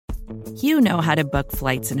You know how to book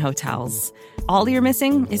flights and hotels. All you're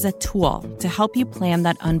missing is a tool to help you plan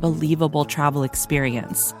that unbelievable travel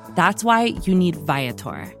experience. That's why you need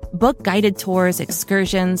Viator. Book guided tours,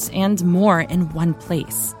 excursions, and more in one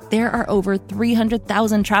place. There are over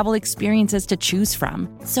 300,000 travel experiences to choose from,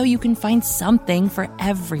 so you can find something for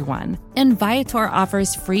everyone. And Viator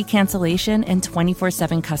offers free cancellation and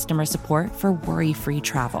 24/7 customer support for worry-free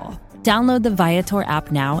travel. Download the Viator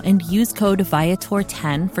app now and use code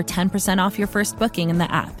Viator10 for 10% off your first booking in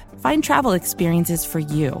the app. Find travel experiences for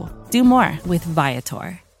you. Do more with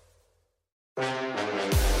Viator.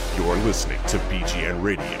 You're listening to BGN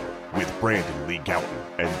Radio with Brandon Lee Gowton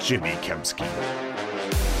and Jimmy Kempski.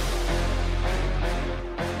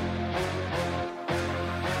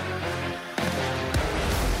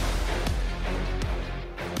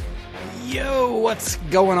 Yo, what's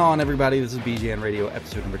going on, everybody? This is BGN Radio,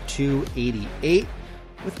 episode number 288.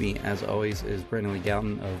 With me, as always, is Brandon Lee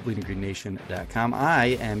Gowton of BleedingGreenNation.com. I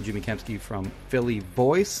am Jimmy Kempski from Philly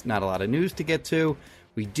Voice. Not a lot of news to get to.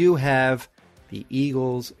 We do have the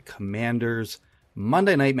Eagles-Commanders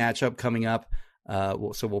Monday night matchup coming up,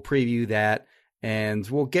 so we'll preview that, and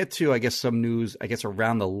we'll get to, I guess, some news,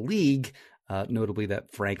 around the league, notably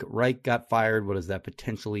that Frank Reich got fired. What does that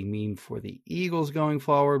potentially mean for the Eagles going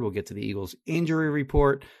forward? We'll get to the Eagles injury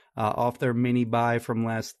report off their mini bye from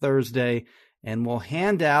last Thursday, and we'll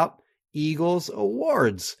hand out Eagles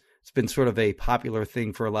awards. It's been sort of a popular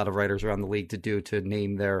thing for a lot of writers around the league to do, to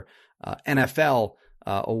name their NFL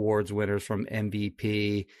awards winners, from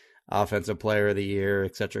MVP, Offensive Player of the Year,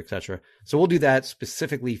 et cetera, et cetera. So we'll do that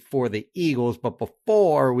specifically for the Eagles. But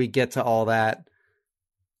before we get to all that,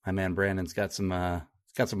 my man Brandon's got some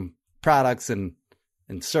products and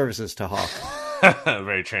services to hawk.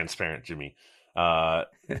 Very transparent, Jimmy.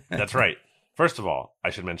 That's right. First of all, I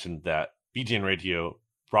should mention that BGN Radio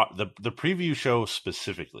brought the preview show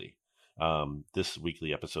specifically. This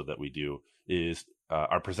weekly episode that we do is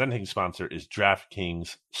our presenting sponsor is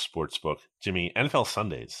DraftKings Sportsbook. Jimmy, NFL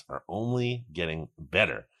Sundays are only getting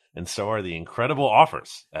better, and so are the incredible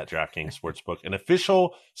offers at DraftKings Sportsbook, an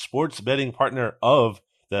official sports betting partner of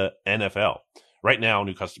the NFL. Right now,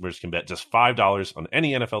 new customers can bet just $5 on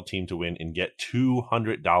any NFL team to win and get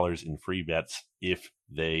 $200 in free bets if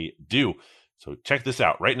they do. So check this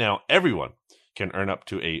out. Right now, everyone can earn up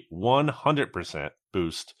to a 100%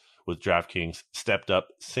 boost with DraftKings stepped up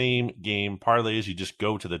same game parlays. You just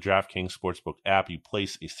go to the DraftKings Sportsbook app, you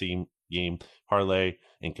place a same game parlay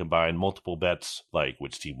and combine multiple bets like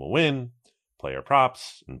which team will win, player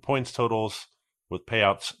props, and points totals with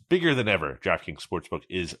payouts bigger than ever. DraftKings Sportsbook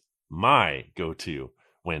is my go-to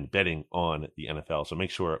when betting on the NFL. So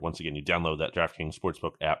make sure, once again, you download that DraftKings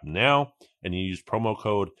Sportsbook app now and you use promo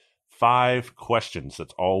code 5questions.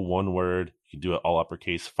 That's all one word. You can do it all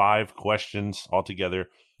uppercase, 5 questions all together,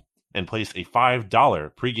 and place a $5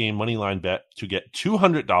 pregame moneyline bet to get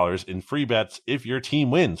 $200 in free bets if your team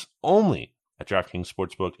wins, only at DraftKings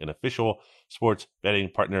Sportsbook, an official sports betting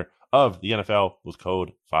partner of the NFL, with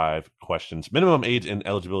code 5questions. Minimum age and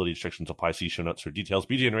eligibility restrictions apply. See show notes for details.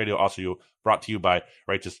 BGN Radio also brought to you by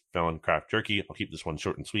Righteous Felon Craft Jerky. I'll keep this one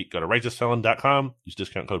short and sweet. Go to righteousfelon.com. Use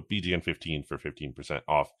discount code BGN15 for 15%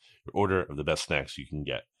 off your order of the best snacks you can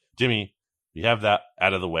get. Jimmy, we have that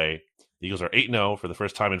out of the way. The Eagles are 8-0 for the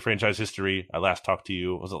first time in franchise history. I last talked to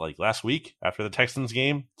you, was it like last week after the Texans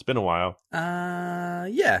game? It's been a while.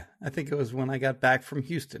 Yeah. I think it was when I got back from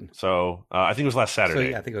Houston. So I think it was last Saturday. So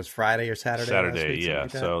yeah, I think it was Friday or Saturday. Saturday, week, yeah.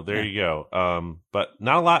 Like So there you go. But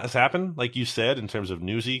not a lot has happened, like you said, in terms of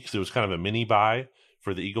newsy, because it was kind of a mini bye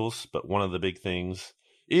for the Eagles. But one of the big things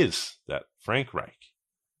is that Frank Reich,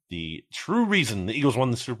 the true reason the Eagles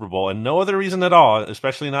won the Super Bowl, and no other reason at all,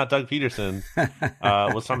 especially not Doug Peterson,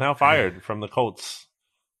 was somehow fired from the Colts.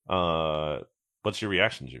 What's your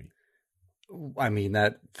reaction, Jimmy? I mean,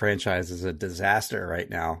 that franchise is a disaster right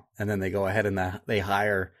now. And then they go ahead and they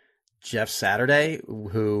hire Jeff Saturday,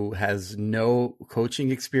 who has no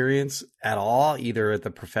coaching experience at all, either at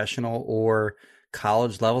the professional or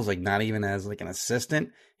college levels, like not even as like an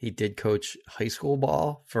assistant. He did coach high school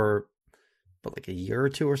ball for like a year or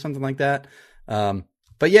two or something like that.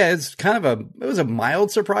 But yeah, it's kind of it was a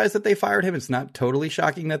mild surprise that they fired him. It's not totally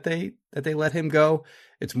shocking that they let him go.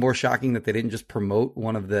 It's more shocking that they didn't just promote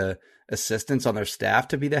one of the assistants on their staff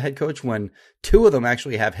to be the head coach when 2 of them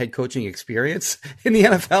actually have head coaching experience in the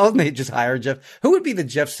NFL, and they just hired Jeff. Who would be the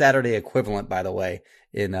Jeff Saturday equivalent, by the way,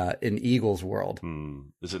 in Eagles world?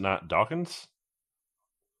 Is it not Dawkins?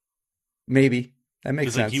 Maybe. That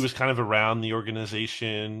makes sense. Like he was kind of around the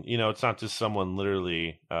organization. It's not just someone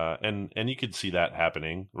literally, and you could see that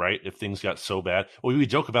happening, right? If things got so bad. Well, we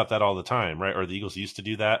joke about that all the time, right? Or the Eagles used to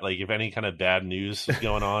do that. Like if any kind of bad news was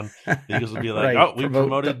going on, the Eagles would be like, right. "Oh, we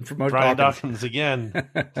promoted Brian Dawkins again."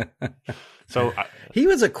 So he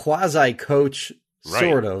was a quasi coach,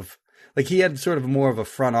 sort right. of. Like he had sort of more of a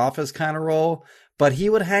front office kind of role, but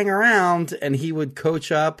he would hang around and he would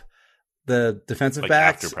coach up the defensive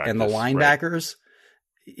backs and the linebackers. Right.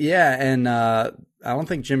 Yeah, and I don't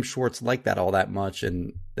think Jim Schwartz liked that all that much,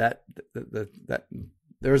 and that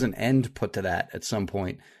there was an end put to that at some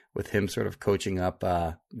point with him sort of coaching up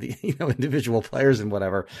the individual players and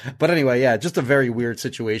whatever. But anyway, yeah, just a very weird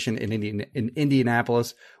situation in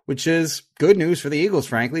Indianapolis, which is good news for the Eagles,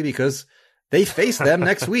 frankly, because they face them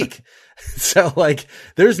next week. So like,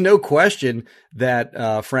 there's no question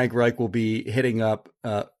that Frank Reich will be hitting up.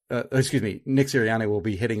 Nick Sirianni will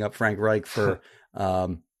be hitting up Frank Reich for.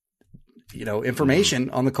 Information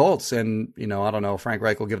on the Colts, and I don't know if Frank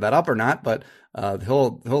Reich will give that up or not, but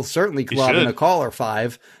he'll certainly club in a call or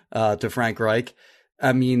five to Frank Reich.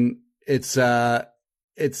 I mean, but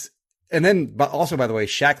also, by the way,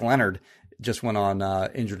 Shaq Leonard just went on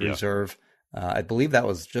injured reserve. I believe that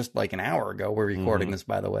was just like an hour ago. We're recording this,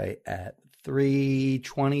 by the way, at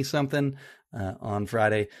 3:20 something on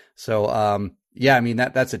Friday. So I mean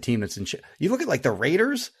that's a team that's in. You look at like the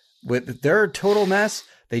Raiders. With their total mess,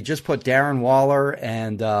 they just put Darren Waller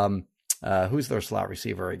and who's their slot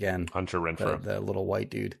receiver again? Hunter Renfrow, the little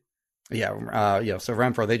white dude. So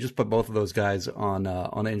Renfrow. They just put both of those guys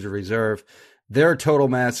on injured reserve. They're a total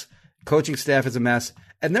mess. Coaching staff is a mess,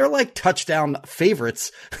 and they're like touchdown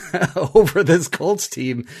favorites over this Colts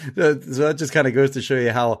team. So that just kind of goes to show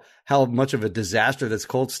you how much of a disaster this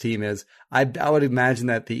Colts team is. I would imagine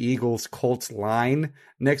that the Eagles Colts line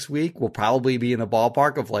next week will probably be in the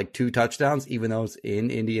ballpark of like 2 touchdowns, even though it's in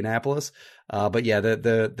Indianapolis. But yeah,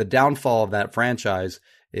 the downfall of that franchise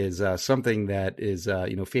is something that is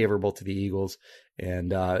favorable to the Eagles.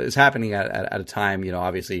 And is happening at a time,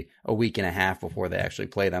 obviously a week and a half before they actually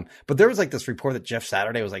play them. But there was like this report that Jeff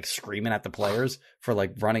Saturday was like screaming at the players for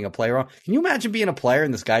like running a play wrong. Can you imagine being a player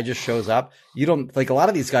and this guy just shows up? You don't like a lot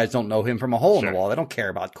of these guys don't know him from a hole in the wall. They don't care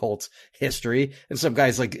about Colts history. And some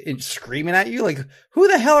guy's like screaming at you, like, who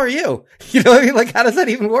the hell are you? You know what I mean? Like, how does that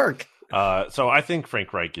even work? So I think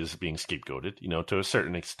Frank Reich is being scapegoated, to a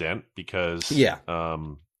certain extent because,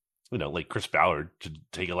 like Chris Ballard should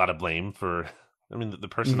take a lot of blame for. I mean, the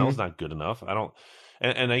personnel is not good enough.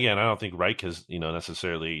 And again, I don't think Reich has,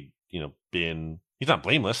 necessarily, been, he's not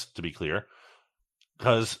blameless, to be clear,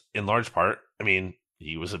 because in large part, I mean,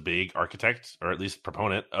 he was a big architect or at least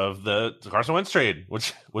proponent of the Carson Wentz trade,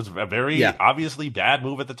 which was a very obviously bad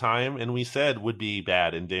move at the time. And we said would be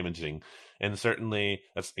bad and damaging. And certainly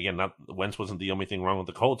that's, again, not Wentz wasn't the only thing wrong with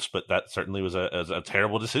the Colts, but that certainly was a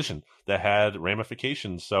terrible decision that had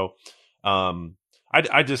ramifications. So,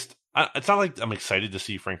 it's not like I'm excited to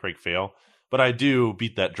see Frank Reich fail, but I do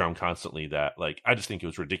beat that drum constantly that, like, I just think it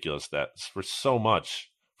was ridiculous that for so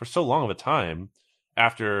long of a time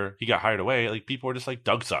after he got hired away, like, people were just like,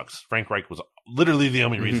 Doug sucks. Frank Reich was literally the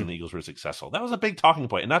only reason the Eagles were successful. That was a big talking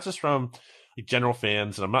point, and not just from like general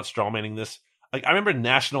fans, and I'm not strawmanning this. Like, I remember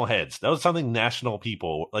national heads. That was something national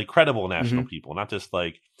people, like credible national people, not just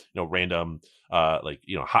like, random,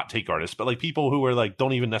 hot take artists, but like people who were like,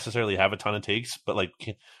 don't even necessarily have a ton of takes, but like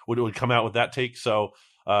would come out with that take. So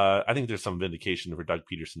I think there's some vindication for Doug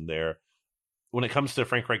Peterson there. When it comes to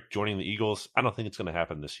Frank Reich joining the Eagles, I don't think it's going to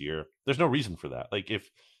happen this year. There's no reason for that. Like if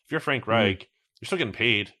you're Frank Reich, you're still getting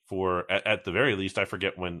paid for, at the very least, I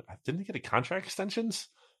forget when, didn't he get a contract extensions?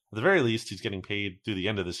 At the very least, he's getting paid through the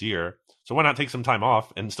end of this year. So why not take some time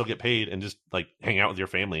off and still get paid and just like hang out with your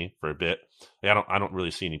family for a bit? Like, I don't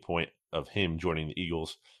really see any point of him joining the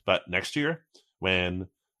Eagles. But next year, when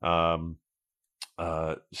Shane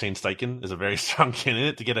Steichen is a very strong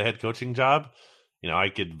candidate to get a head coaching job, I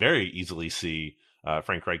could very easily see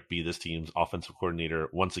Frank Reich be this team's offensive coordinator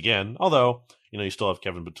once again. Although, you still have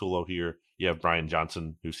Kevin Patullo here. You have Brian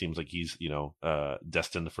Johnson, who seems like he's,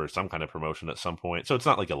 destined for some kind of promotion at some point. So it's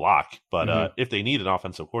not like a lock, but if they need an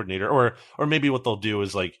offensive coordinator, or maybe what they'll do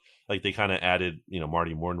is like they kind of added,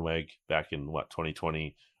 Marty Mornweg back in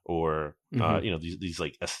 2020, or these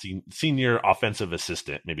like a senior offensive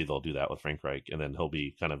assistant. Maybe they'll do that with Frank Reich, and then he'll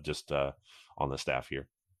be kind of just on the staff here.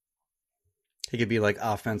 He could be like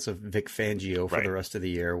offensive Vic Fangio for the rest of the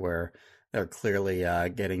year, where they're clearly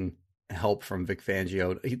getting help from Vic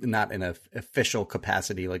Fangio, not in an official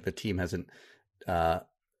capacity, like the team hasn't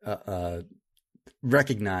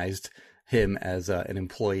recognized him as an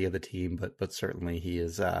employee of the team, but certainly he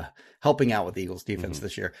is helping out with the Eagles defense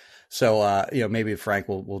this year. So, maybe Frank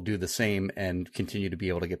will do the same and continue to be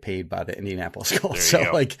able to get paid by the Indianapolis Colts. So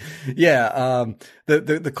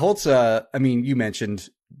the Colts, you mentioned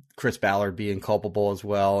Chris Ballard being culpable as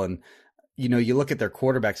well. And, you look at their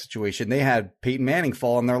quarterback situation, they had Peyton Manning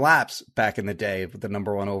fall in their laps back in the day with the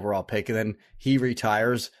number 1 overall pick. And then he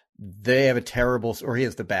retires. They have he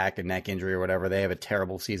has the back and neck injury or whatever. They have a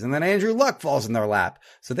terrible season. Then Andrew Luck falls in their lap.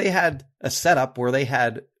 So they had a setup where they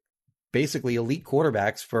had basically elite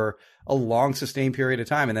quarterbacks for a long sustained period of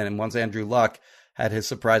time. And then once Andrew Luck had his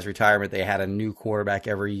surprise retirement, they had a new quarterback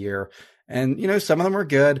every year. And, some of them are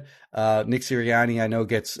good. Nick Sirianni, I know,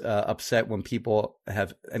 gets upset when people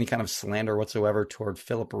have any kind of slander whatsoever toward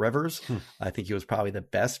Phillip Rivers. I think he was probably the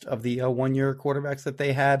best of the 1-year quarterbacks that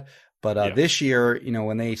they had. But this year,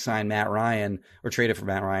 when they signed Matt Ryan, or traded for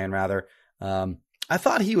Matt Ryan rather, I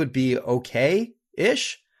thought he would be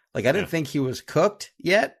okay-ish. Like, I didn't think he was cooked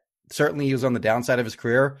yet. Certainly he was on the downside of his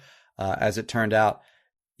career, as it turned out.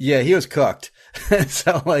 Yeah, he was cooked.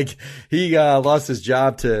 So, he lost his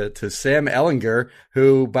job to Sam Ehlinger,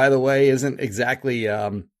 who, by the way, isn't exactly,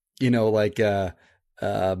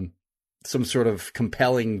 some sort of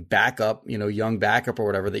compelling backup, young backup or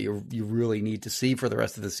whatever that you really need to see for the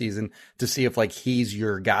rest of the season to see if he's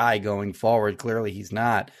your guy going forward. Clearly he's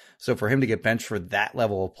not. So for him to get benched for that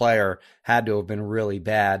level of player had to have been really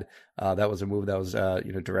bad. That was a move that was,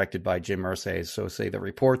 directed by Jim Irsay. So say the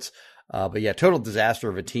reports. But yeah, total disaster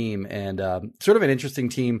of a team, and sort of an interesting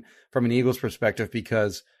team from an Eagles perspective,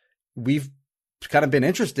 because we've kind of been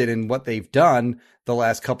interested in what they've done the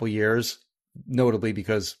last couple years, notably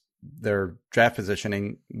because their draft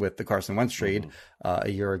positioning with the Carson Wentz trade a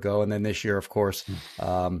year ago. And then this year, of course,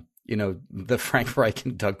 the Frank Reich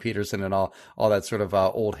and Doug Peterson and all that sort of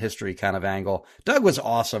old history kind of angle. Doug was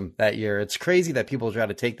awesome that year. It's crazy that people try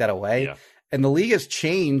to take that away. Yeah. And the league has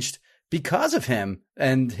changed because of him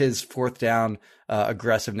and his fourth down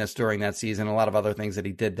aggressiveness during that season, a lot of other things that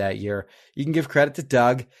he did that year. You can give credit to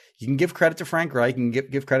Doug. You can give credit to Frank Reich. You can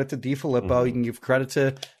give credit to DeFilippo. You can give credit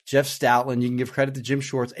to Jeff Stoutland. You can give credit to Jim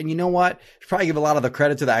Schwartz. And you know what? You probably give a lot of the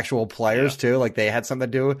credit to the actual players too. Like, they had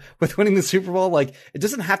something to do with winning the Super Bowl. Like, it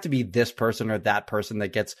doesn't have to be this person or that person that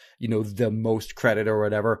gets, the most credit or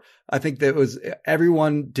whatever. I think that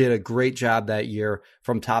everyone did a great job that year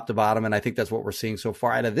from top to bottom. And I think that's what we're seeing so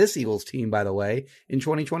far out of this Eagles team, by the way, in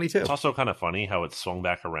 2022. It's also kind of funny how it swung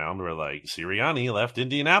back around where Sirianni left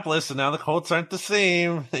Indianapolis and now the Colts aren't the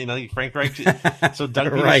same. Frank Reich. So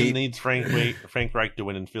Doug Peterson needs Frank Reich to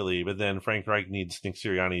win in Philly, but then Frank Reich needs Nick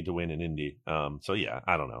Sirianni to win in Indy. So yeah,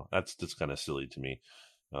 I don't know. That's just kind of silly to me.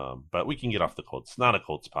 But we can get off the Colts. It's not a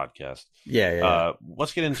Colts podcast. Yeah.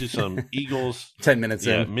 Let's get into some Eagles. 10 minutes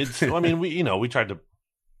in. We tried to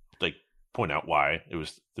point out why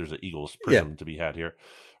there's an Eagles prism to be had here,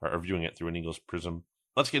 or viewing it through an Eagles prism.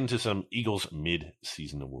 Let's get into some Eagles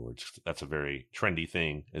mid-season awards. That's a very trendy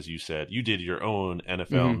thing, as you said. You did your own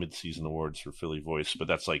NFL mid-season awards for Philly Voice, but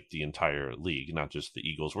that's like the entire league, not just the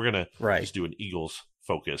Eagles. We're going to just do an Eagles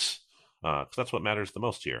focus, because that's what matters the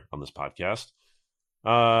most here on this podcast.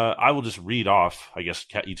 I will just read off, I guess,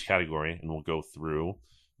 each category, and we'll go through.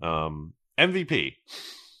 MVP.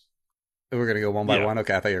 We're going to go one by one?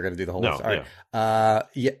 Okay, I thought you were going to do the whole list. All right.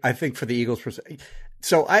 I think for the Eagles...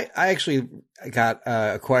 So I actually got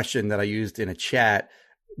a question that I used in a chat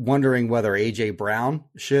wondering whether A.J. Brown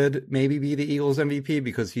should maybe be the Eagles MVP,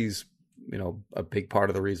 because he's, a big part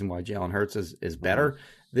of the reason why Jalen Hurts is better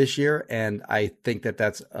this year. And I think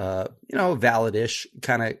that's a valid-ish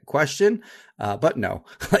kind of question. But no,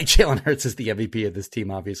 Jalen Hurts is the MVP of this team,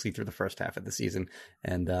 obviously, through the first half of the season.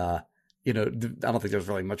 And, I don't think there's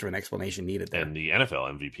really much of an explanation needed there. And the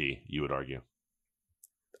NFL MVP, you would argue.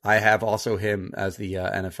 I have also him as the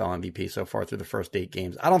NFL MVP so far through the first 8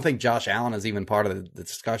 games. I don't think Josh Allen is even part of the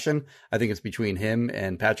discussion. I think it's between him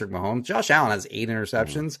and Patrick Mahomes. Josh Allen has 8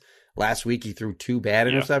 interceptions. Last week, he threw 2 bad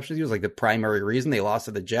interceptions. He was the primary reason they lost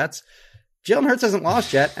to the Jets. Jalen Hurts hasn't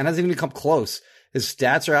lost yet and hasn't even come close. His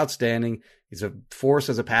stats are outstanding. He's a force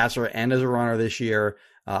as a passer and as a runner this year.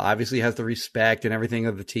 Obviously has the respect and everything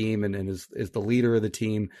of the team and is the leader of the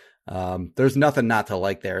team. There's nothing not to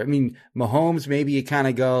like there. I mean, Mahomes, maybe you kind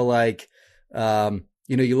of go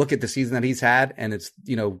you look at the season that he's had and it's,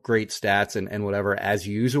 great stats and whatever as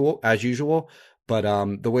usual. But,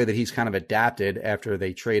 the way that he's kind of adapted after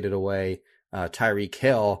they traded away, Tyreek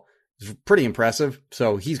Hill is pretty impressive.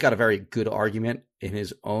 So he's got a very good argument in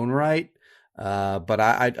his own right. But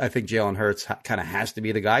I think Jalen Hurts kind of has to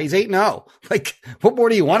be the guy. He's 8-0. What more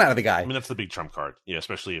do you want out of the guy? I mean, that's the big trump card. Yeah.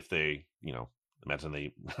 Especially if they, imagine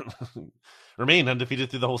they remain undefeated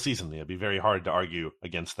through the whole season. It'd be very hard to argue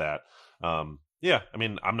against that. Yeah, I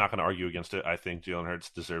mean, I'm not going to argue against it. I think Jalen Hurts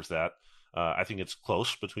deserves that. I think it's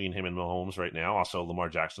close between him and Mahomes right now. Also, Lamar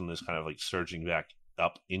Jackson is kind of like surging back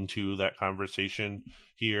up into that conversation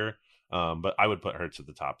here. But I would put Hurts at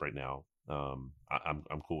the top right now.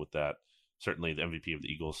 I'm cool with that. Certainly the MVP of the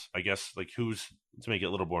Eagles. I guess, like, who's, to make it a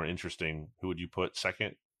little more interesting, who would you put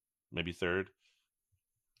second, maybe third?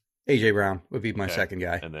 AJ Brown would be my second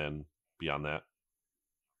guy. And then beyond that?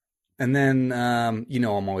 And then, I'm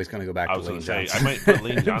always going to go back to Lane Johnson. I might put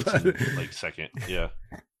Lane Johnson like second. Yeah.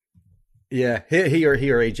 Yeah. He or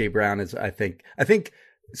AJ Brown is, I think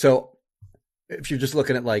so. If you're just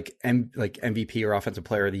looking at like MVP or Offensive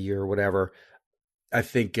Player of the Year or whatever, I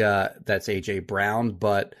think that's AJ Brown.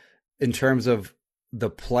 But in terms of the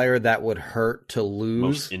player that would hurt to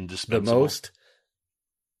lose the most,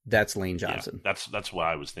 that's Lane Johnson. Yeah, that's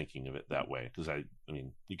why I was thinking of it that way, because I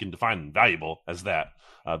mean, you can define valuable as that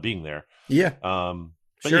being there. Yeah.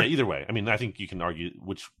 But sure. Yeah, either way. I mean, I think you can argue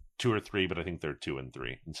which 2 or 3, but I think they're 2 and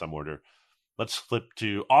 3 in some order. Let's flip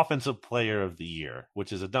to Offensive Player of the Year,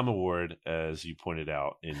 which is a dumb award, as you pointed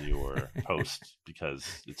out in your post, because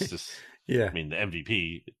it's just, yeah. I mean, the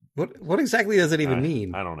MVP. What exactly does it even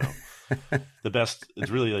mean? I don't know.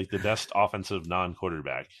 It's really like the best offensive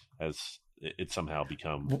non-quarterback has it somehow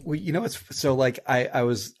become. Well, it's so like I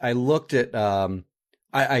looked at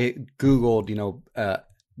I Googled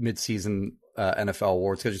mid-season NFL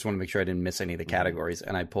awards because I just want to make sure I didn't miss any of the categories,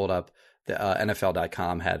 and I pulled up the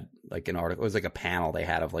NFL.com had like an article. It was like a panel they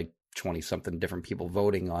had of like 20 something different people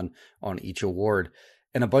voting on each award,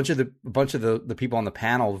 and a bunch of the people on the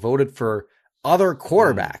panel voted for other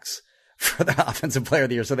quarterbacks for the Offensive Player of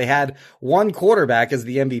the Year. So they had one quarterback as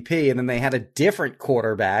the MVP, and then they had a different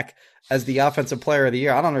quarterback as the Offensive Player of the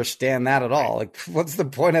Year. I don't understand that at all. Like, what's the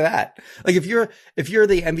point of that? Like, if you're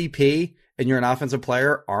the MVP and you're an offensive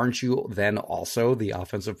player, aren't you then also the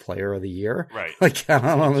Offensive Player of the Year? Right. Like, I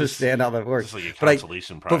don't understand how that works. It's like a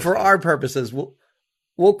consolation prize. But for our purposes,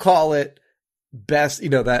 we'll call it best.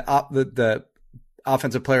 The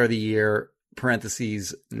Offensive Player of the Year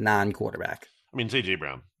 (parentheses) non-quarterback. I mean, it's AJ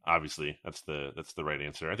Brown. Obviously, that's the right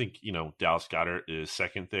answer. I think Dallas Goedert is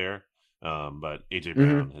second there, but AJ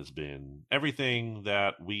Brown has been everything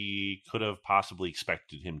that we could have possibly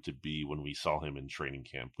expected him to be when we saw him in training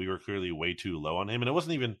camp. We were clearly way too low on him, and it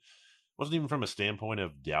wasn't even from a standpoint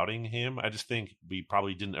of doubting him. I just think we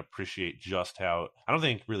probably didn't appreciate just how. I don't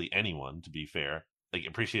think really anyone, to be fair, like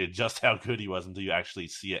appreciated just how good he was until you actually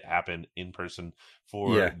see it happen in person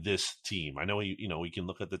for this team. I know we can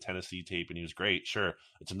look at the Tennessee tape and he was great. Sure.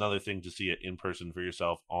 It's another thing to see it in person for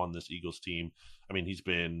yourself on this Eagles team. I mean, he's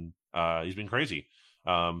been crazy.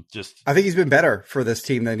 I think he's been better for this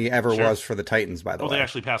team than he ever was for the Titans, by the way. Well, they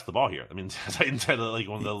actually passed the ball here. I mean, Titans had like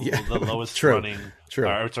one of the lowest running,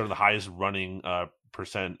 sort of the highest running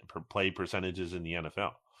play percentages in the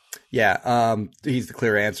NFL. Yeah, he's the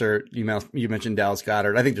clear answer. You mentioned Dallas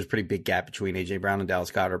Goedert. I think there's a pretty big gap between AJ Brown and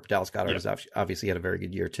Dallas Goedert. Dallas Goedert has obviously had a very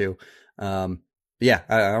good year too. I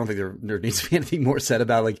don't think there needs to be anything more said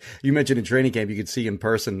about, like you mentioned in training camp, you could see in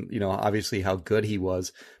person, obviously how good he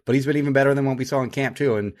was, but he's been even better than what we saw in camp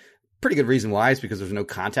too. And pretty good reason why is because there's no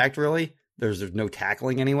contact really. There's no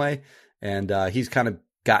tackling anyway. And he's kind of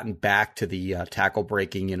gotten back to the tackle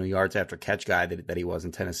breaking, yards after catch guy that he was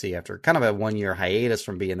in Tennessee after kind of a 1-year hiatus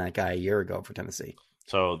from being that guy a year ago for Tennessee.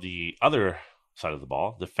 So the other side of the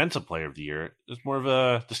ball, Defensive Player of the Year, is more of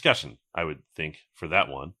a discussion, I would think, for that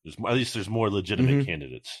one. There's more legitimate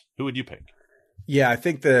candidates. Who would you pick? Yeah, I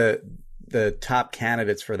think the top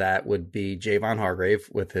candidates for that would be Javon Hargrave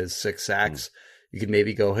with his 6 sacks. You could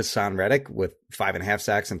maybe go Hassan Reddick with 5.5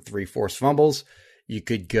 sacks and 3 forced fumbles. You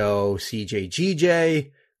could go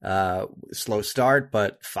CJ slow start,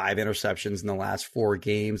 but 5 interceptions in the last 4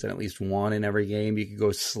 games and at least 1 in every game. You could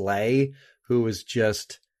go Slay, who was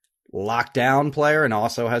just lockdown player and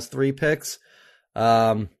also has 3 picks.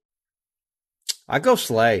 I'd go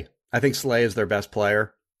Slay. I think Slay is their best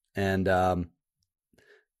player, and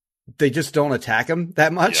they just don't attack him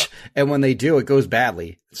that much. Yeah. And when they do, it goes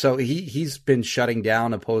badly. So he's been shutting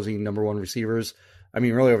down opposing number 1 receivers. I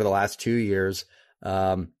mean, really over the last 2 years.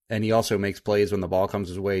 And he also makes plays when the ball comes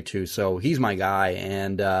his way too. So he's my guy.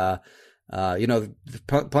 And,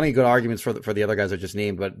 plenty of good arguments for the other guys I just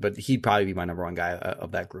named, but he'd probably be my number 1 guy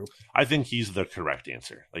of that group. I think he's the correct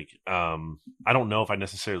answer. Like, I don't know if I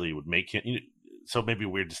necessarily would make him, so maybe a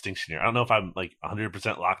weird distinction here. I don't know if I'm like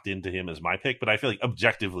 100% locked into him as my pick, but I feel like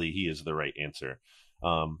objectively he is the right answer.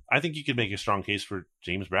 I think you could make a strong case for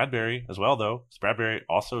James Bradberry as well, though. Bradberry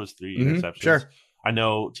also has 3 interceptions. Sure. I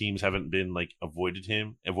know teams haven't been like avoiding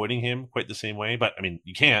him quite the same way, but I mean,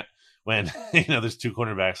 you can't when there's two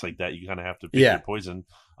cornerbacks like that. You kind of have to pick your poison.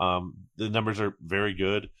 The numbers are very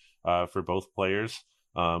good for both players.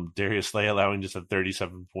 Darius Slay allowing just a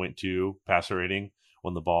 37.2 passer rating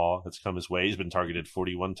when the ball has come his way. He's been targeted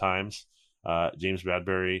 41 times. James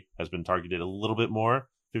Bradbury has been targeted a little bit more,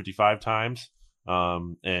 55 times.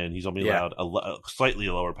 And he's only allowed a slightly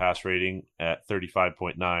lower pass rating at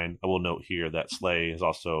 35.9. I will note here that Slay has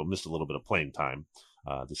also missed a little bit of playing time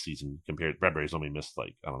this season compared. Bradbury's only missed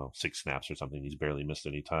 6 snaps or something. He's barely missed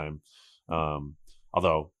any time.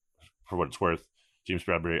 Although, for what it's worth, James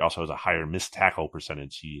Bradbury also has a higher missed tackle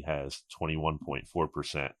percentage. He has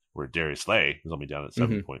 21.4%, where Darius Slay is only down at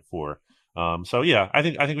 7.4. So yeah, I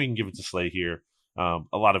think we can give it to Slay here. A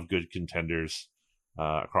lot of good contenders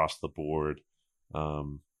across the board.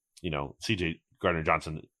 CJ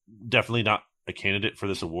Gardner-Johnson, definitely not a candidate for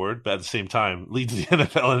this award, but at the same time leads the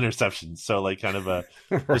NFL in interceptions. So kind of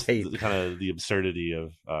the absurdity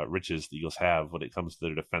of riches the Eagles have when it comes to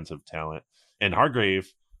their defensive talent. And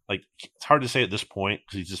Hargrave, it's hard to say at this point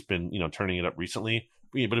because he's just been, turning it up recently.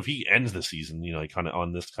 But if he ends the season, kind of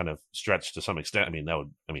on this kind of stretch to some extent,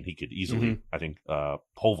 he could easily, I think,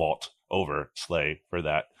 pole vault over Slay for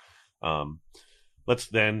that. Let's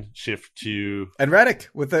then shift to Reddick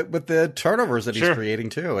with the turnovers that he's creating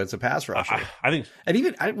too as a pass rusher. I think, and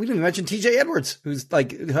we didn't mention TJ Edwards, who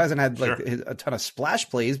hasn't had a ton of splash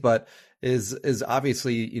plays, but is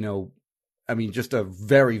obviously just a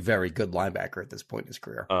very, very good linebacker at this point in his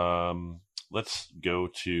career. Let's go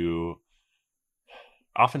to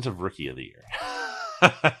Offensive Rookie of the Year.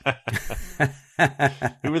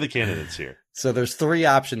 Who are the candidates here? So there's 3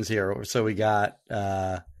 options here. So we got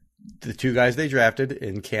the 2 guys they drafted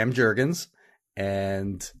in Cam Jurgens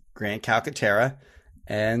and Grant Calcaterra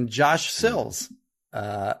and Josh Sills,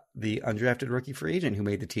 the undrafted rookie free agent who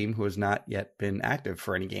made the team, who has not yet been active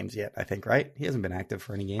for any games yet, I think, right? He hasn't been active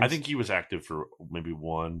for any games. I think he was active for maybe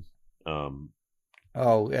one. I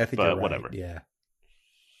think you're right. Whatever. Yeah.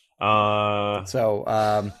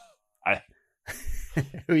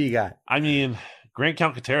 Who you got? Grant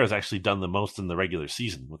Calcaterra has actually done the most in the regular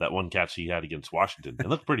season with that one catch he had against Washington. It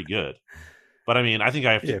looked pretty good. But I think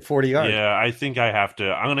I have to 40 yards. Yeah, I think I have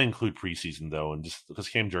to. I'm going to include preseason though, and just because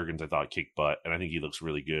Cam Jurgens I thought kicked butt, and I think he looks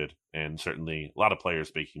really good. And certainly a lot of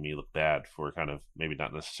players making me look bad for kind of maybe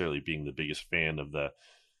not necessarily being the biggest fan of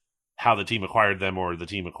how the team acquired them or the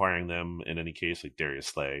team acquiring them in any case, like Darius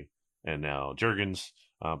Slay and now Jurgens.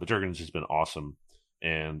 But Jurgens has been awesome.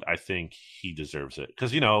 And I think he deserves it because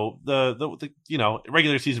the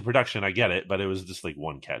regular season production, I get it, but it was just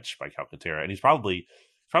one catch by Calcaterra, and he's probably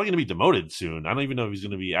going to be demoted soon. I don't even know if he's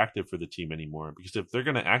going to be active for the team anymore because if they're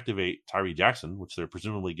going to activate Tyree Jackson, which they're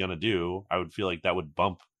presumably going to do, I would feel like that would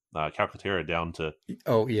bump Calcaterra down to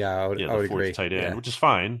I would the fourth agree. tight end, which is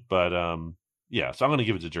fine, but so I'm going to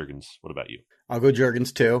give it to Jurgens. What about you? I'll go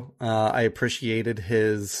Jurgens too. I appreciated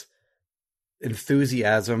his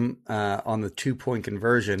enthusiasm on the 2-point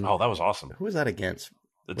conversion. Oh, that was awesome. Who was that against?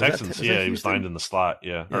 The Texans. He was lined in the slot.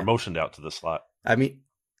 Or motioned out to the slot.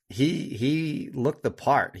 He looked the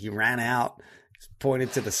part. He ran out,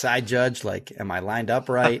 pointed to the side judge like, "Am I lined up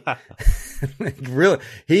right?"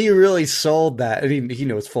 He really sold that. He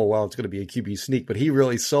knows full well it's going to be a QB sneak, but he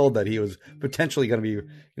really sold that he was potentially going to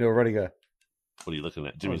be, running a. What are you looking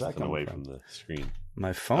at? Jimmy's looking away from the screen.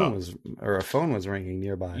 My phone a phone was ringing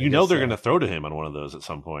nearby. They're going to throw to him on one of those at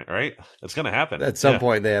some point, right? It's going to happen at some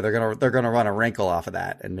point. They're going to run a wrinkle off of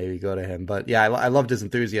that and maybe go to him. But yeah, I loved his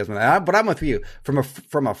enthusiasm. But I'm with you from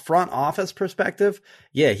a front office perspective.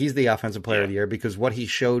 Yeah, he's the offensive player of the year because what he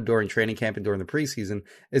showed during training camp and during the preseason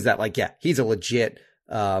is that he's a legit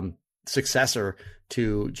successor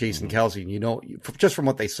to Jason Kelce. Just from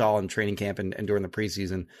what they saw in training camp and during the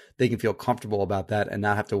preseason, they can feel comfortable about that and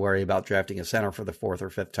not have to worry about drafting a center for the 4th or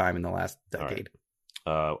 5th time in the last decade.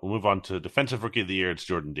 Right. We'll move on to Defensive Rookie of the Year. It's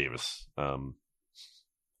Jordan Davis. The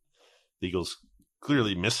Eagles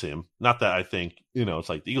clearly miss him. Not that I think, it's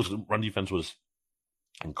like the Eagles' run defense was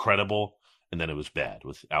incredible and then it was bad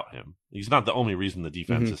without him. He's not the only reason the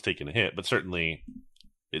defense has taken a hit, but certainly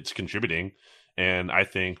it's contributing. And I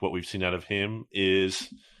think what we've seen out of him is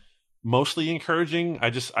mostly encouraging.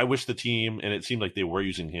 I wish the team, and it seemed like they were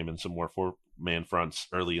using him in some more 4-man fronts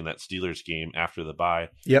early in that Steelers game after the bye.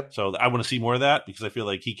 Yep. So I want to see more of that because I feel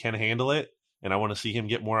like he can handle it, and I want to see him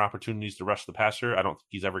get more opportunities to rush the passer. I don't think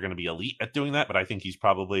he's ever going to be elite at doing that, but I think he's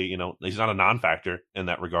probably, he's not a non-factor in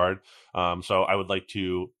that regard. So I would like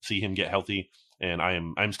to see him get healthy, and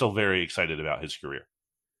I'm still very excited about his career.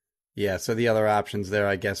 Yeah, so the other options there,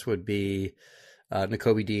 I guess, would be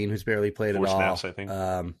Nakobe Dean, who's barely played at all. 4 snaps, I think.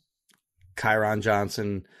 Kyron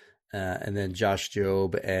Johnson, and then Josh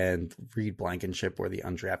Jobe and Reed Blankenship were the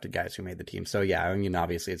undrafted guys who made the team. So, yeah, I mean,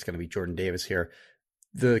 obviously it's going to be Jordan Davis here.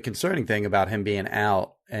 The concerning thing about him being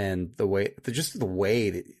out and the way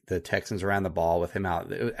the Texans ran the ball with him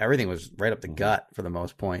out, everything was right up the gut for the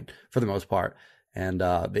most part. And,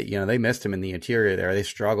 they missed him in the interior there. They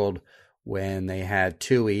struggled when they had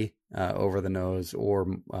Tui over the nose or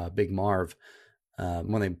Big Marv.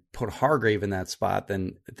 When they put Hargrave in that spot,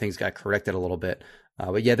 then things got corrected a little bit.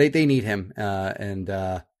 But yeah, they need him,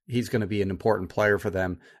 and he's going to be an important player for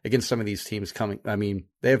them against some of these teams coming. I mean,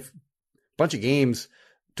 they have a bunch of games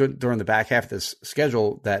during the back half of this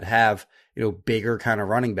schedule that have, bigger kind of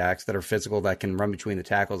running backs that are physical, that can run between the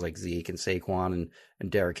tackles, like Zeke and Saquon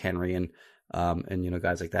and Derrick Henry and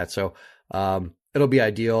guys like that. So it'll be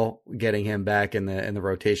ideal getting him back in the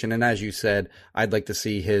rotation. And as you said, I'd like to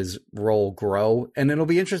see his role grow, and it'll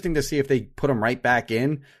be interesting to see if they put him right back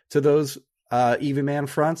in to those even man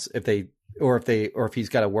fronts, if he's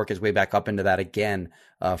got to work his way back up into that again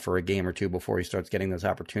for a game or two before he starts getting those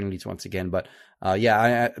opportunities once again. But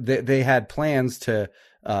they had plans to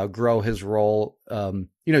grow his role,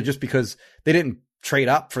 just because they didn't trade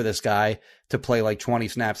up for this guy to play like 20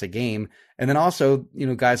 snaps a game. And then also,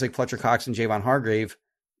 guys like Fletcher Cox and Javon Hargrave,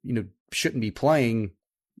 shouldn't be playing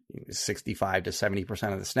 65 to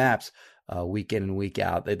 70% of the snaps week in and week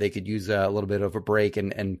out. They could use a little bit of a break,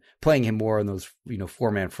 and playing him more in those,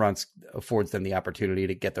 4-man fronts affords them the opportunity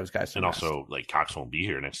to get those guys. And rest. Also, like, Cox won't be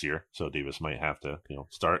here next year, so Davis might have to,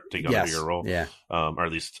 take on a bigger role. Yeah. Or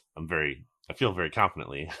at least I feel very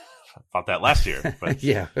confidently thought that last year, but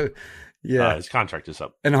yeah. His contract is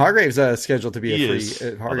up, and Hargrave's scheduled to be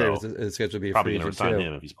Hargrave is scheduled to be a probably free going to resign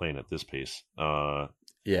him if he's playing at this pace.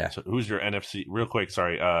 Yeah. So who's your NFC? Real quick,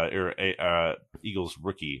 sorry. Your Eagles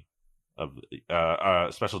rookie of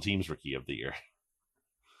special teams rookie of the year.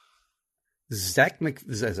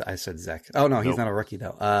 I said Zach. Oh no, he's not a rookie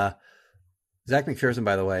though. Zach McPherson,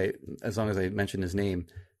 by the way, as long as I mentioned his name,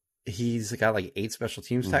 he's got like 8 special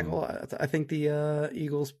teams tackle. I think the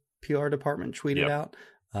Eagles PR department tweeted out,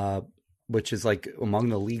 which is like among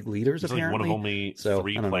the league leaders. He's apparently like one of only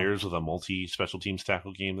 3 players with a multi special teams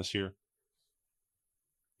tackle game this year.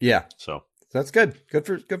 Yeah. So that's good. Good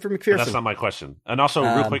for McPherson. But that's not my question. And also,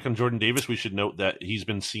 real quick on Jordan Davis, we should note that he's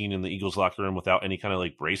been seen in the Eagles locker room without any kind of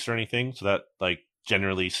like brace or anything. So that like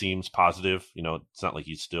generally seems positive. It's not like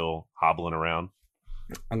he's still hobbling around.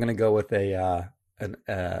 I'm going to go with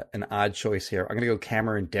an odd choice here. I'm going to go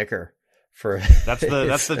Cameron Dicker. That's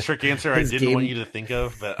the trick answer I didn't want you to think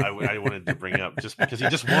of, but I wanted to bring up just because he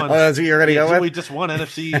just won. Oh, that's what you're going to go with? We just won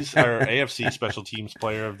NFC's or AFC Special Teams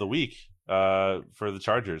Player of the Week for the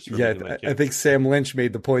Chargers. I think Sam Lynch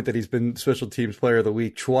made the point that he's been Special Teams Player of the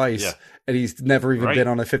Week twice, and he's never even been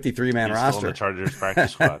on a 53-man roster. Still on the Chargers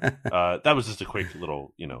practice squad. That was just a quick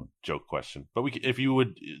little joke question. But if you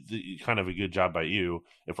would, kind of a good job by you.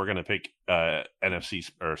 If we're going to pick NFC,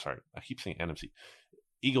 or sorry, I keep saying NFC.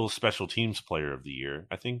 Eagles Special Teams Player of the Year.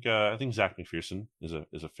 I think Zach McPherson is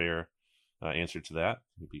a fair answer to that.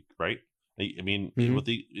 Would be right. I mean, with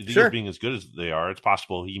the Eagles being as good as they are, it's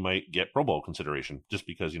possible he might get Pro Bowl consideration just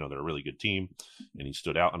because they're a really good team and he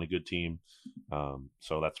stood out on a good team.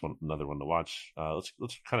 So that's another one to watch.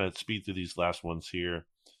 Let's kind of speed through these last ones here.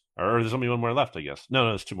 Or there's only one more left, I guess. No,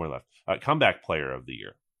 there's 2 more left. Comeback Player of the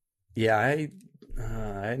Year. Yeah, I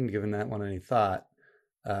hadn't given that one any thought.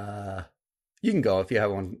 You can go if you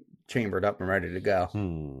have one chambered up and ready to go.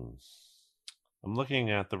 I'm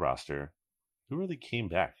looking at the roster. Who really came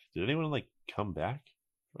back? Did anyone come back?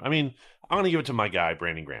 I mean, I'm going to give it to my guy,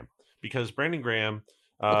 Brandon Graham, because Brandon Graham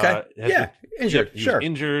injured. He was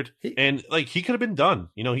injured, and he could have been done.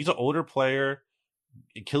 He's an older player.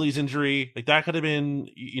 Achilles injury, that could have been.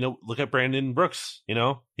 Look at Brandon Brooks.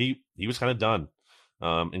 He was kind of done.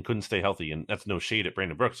 And couldn't stay healthy, and that's no shade at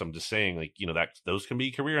Brandon Brooks. I'm just saying, that those can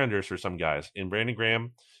be career enders for some guys. And Brandon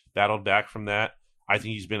Graham battled back from that. I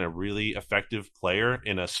think he's been a really effective player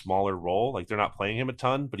in a smaller role. They're not playing him a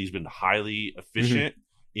ton, but he's been highly efficient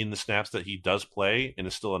in the snaps that he does play, and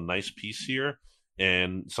is still a nice piece here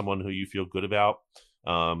and someone who you feel good about.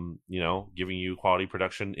 Giving you quality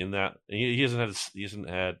production in that. He hasn't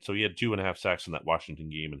had. So he had 2.5 sacks in that Washington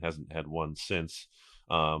game and hasn't had one since.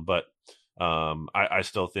 But I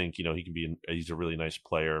still think, he can he's a really nice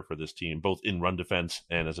player for this team, both in run defense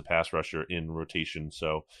and as a pass rusher in rotation.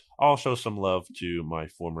 So I'll show some love to my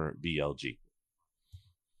former BLG.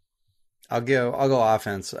 I'll go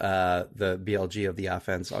offense. The BLG of the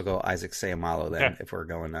offense. I'll go Isaac Seumalo then. If we're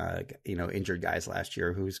going, injured guys last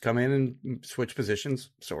year who's come in and switched positions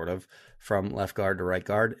sort of from left guard to right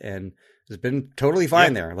guard and has been totally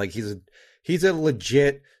fine there. he's a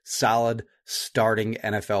legit, solid, starting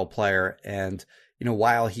NFL player. And,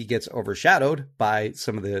 while he gets overshadowed by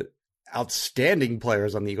some of the outstanding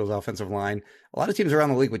players on the Eagles offensive line, a lot of teams around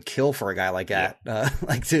the league would kill for a guy like that.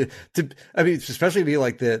 Especially be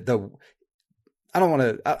like I don't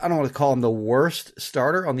want to call him the worst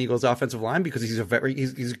starter on the Eagles offensive line, because he's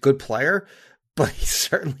a good player, but he's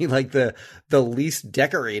certainly like the least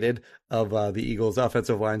decorated of the Eagles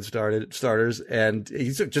offensive line starters, and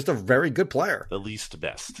he's just a very good player. The least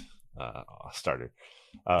best starter.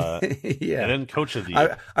 Yeah. And then coach of the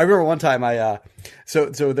year. I remember one time so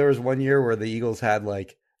there was one year where the Eagles had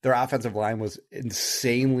like their offensive line was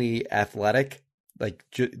insanely athletic. Like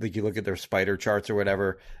you look at their spider charts or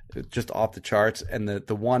whatever, just off the charts. And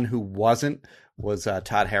the one who wasn't was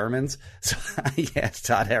Todd Herremans. So I asked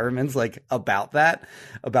Todd Herremans like about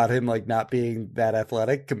him like not being that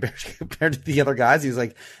athletic compared to the other guys. He's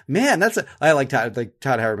like, man, I like Todd. Like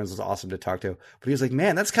Todd Herremans was awesome to talk to, but he was like,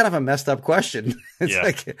 man, that's kind of a messed up question.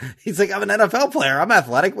 He's like, I'm an NFL player. I'm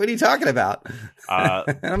athletic. What are you talking about?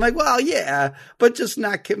 And I'm like, well, yeah, but just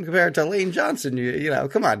not compared to Lane Johnson. You know,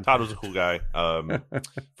 come on. Todd was a cool guy.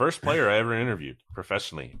 First player I ever interviewed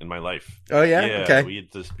professionally in my life. Oh yeah, okay. We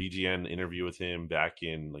had this BGN interview with him back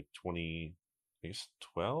in like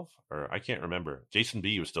 2012, or I can't remember. Jason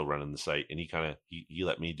B was still running the site, and he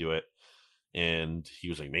let me do it, and he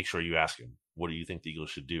was like, make sure you ask him, what do you think the Eagles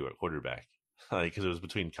should do at quarterback? Because it was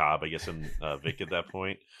between Cobb, I guess, and Vic at that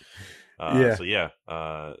point.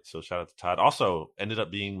 So shout out to Todd. Also ended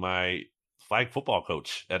up being my flag football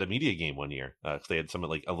coach at a media game one year, because they had some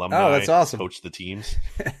like alumni that's awesome. Coach the teams.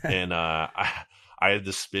 And I had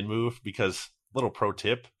this spin move, because little pro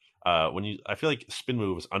tip, I feel like spin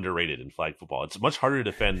move is underrated in flag football. It's much harder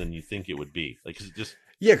to defend than you think it would be. Like,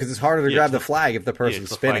 because it's harder to grab the flag if the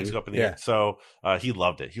person's spinning. Up in the air. So he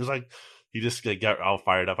loved it. He was like, he just got all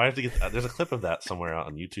fired up. I have to get. There's a clip of that somewhere out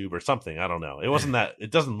on YouTube or something. I don't know. It wasn't that. It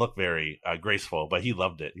doesn't look very graceful, but he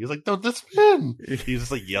loved it. He was like, "Don't spin!" He's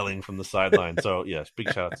just like yelling from the sideline. So yeah,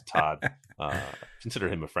 big shout out to Todd. Consider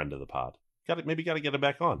him a friend of the pod. Got to get him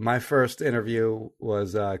back on. My first interview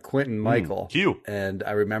was Quentin Michael. Q. And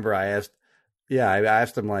I remember I asked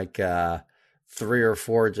him like 3 or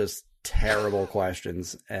 4 just terrible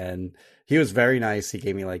questions, and he was very nice. He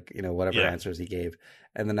gave me like whatever answers he gave.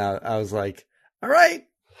 And then I was like, all right.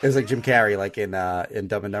 It was like Jim Carrey, like in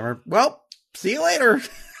Dumb and Dumber. Well, see you later.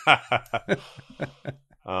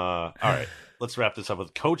 All right. Let's wrap this up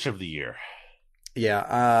with Coach of the Year.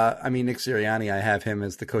 Yeah. Nick Sirianni, I have him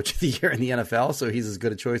as the Coach of the Year in the NFL, so he's as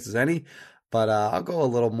good a choice as any. But I'll go a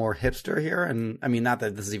little more hipster here. And I mean, not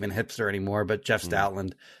that this is even hipster anymore, but Jeff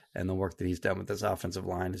Stoutland and the work that he's done with this offensive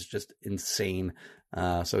line is just insane.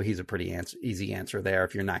 So he's a pretty easy answer there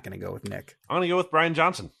if you're not going to go with Nick. I'm going to go with Brian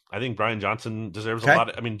Johnson. I think Brian Johnson deserves a lot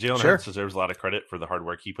of, Jalen Hurts deserves a lot of credit for the hard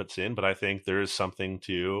work he puts in, but I think there is something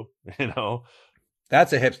to,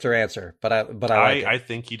 That's a hipster answer, but I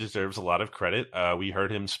think he deserves a lot of credit. We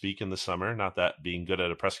heard him speak in the summer. Not that being good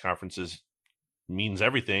at a press conferences means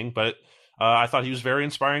everything, but I thought he was very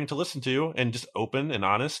inspiring to listen to and just open and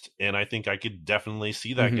honest. And I think I could definitely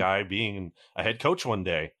see that guy being a head coach one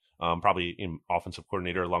day, probably an offensive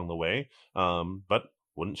coordinator along the way. But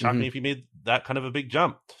wouldn't shock me if he made that kind of a big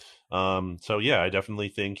jump. So yeah, I definitely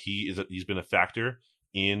think he's been a factor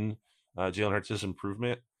in Jalen Hurts'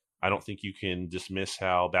 improvement. I don't think you can dismiss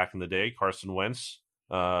how back in the day, Carson Wentz,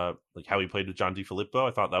 like how he played with John DeFilippo.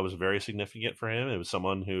 I thought that was very significant for him. It was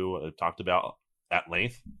someone who talked about at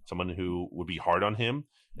length, someone who would be hard on him.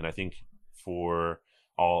 And I think for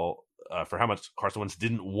how much Carson Wentz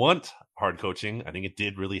didn't want hard coaching, I think it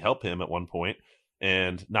did really help him at one point.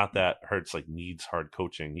 And not that Hurts like needs hard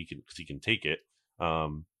coaching, because he can take it.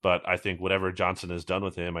 But I think whatever Johnson has done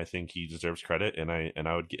with him, I think he deserves credit. And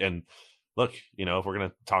look, if we're going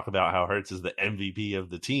to talk about how Hurts is the MVP of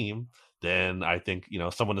the team, then I think,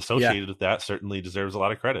 someone associated with that certainly deserves a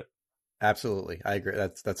lot of credit. Absolutely. I agree.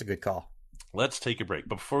 That's a good call. Let's take a break.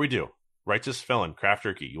 But before we do, Righteous Felon Craft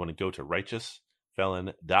Jerky. You want to go to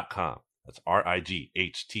righteousfelon.com. That's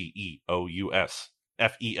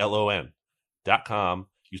RIGHTEOUSFELON.com.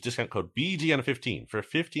 Use discount code BGN15 for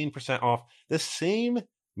 15% off the same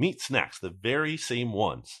meat snacks, the very same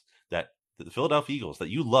ones that the Philadelphia Eagles that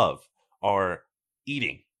you love are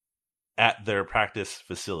eating at their practice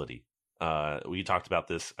facility. We talked about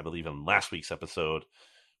this, I believe, in last week's episode,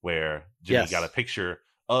 where Jimmy got a picture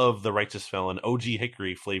of the Righteous Felon OG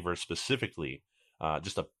Hickory flavor specifically.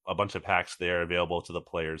 Just a bunch of packs there available to the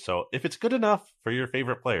players. So if it's good enough for your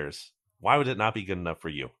favorite players, why would it not be good enough for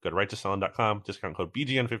you? Go to righteousfelon.com, discount code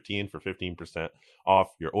BGN15 for 15%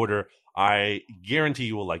 off your order. I guarantee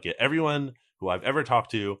you will like it. Everyone who I've ever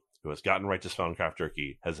talked to who has gotten right to spelling craft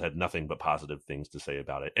jerky has had nothing but positive things to say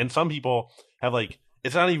about it. And some people have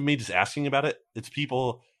it's not even me just asking about it. It's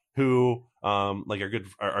people who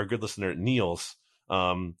our good listener Niels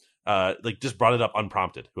just brought it up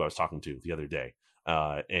unprompted, who I was talking to the other day.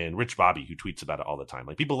 And Rich Bobby, who tweets about it all the time.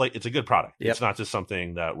 People it's a good product. Yep. It's not just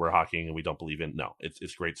something that we're hawking and we don't believe in. No,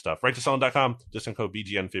 it's great stuff. RightToSelling.com, discount code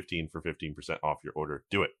BGN15 for 15% off your order.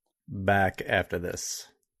 Do it. Back after this.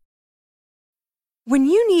 When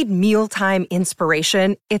you need mealtime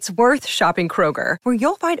inspiration, it's worth shopping Kroger, where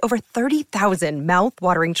you'll find over 30,000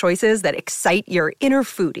 mouth-watering choices that excite your inner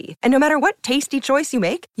foodie. And no matter what tasty choice you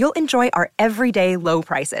make, you'll enjoy our everyday low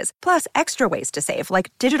prices, plus extra ways to save,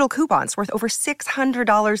 like digital coupons worth over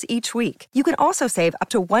 $600 each week. You can also save up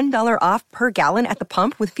to $1 off per gallon at the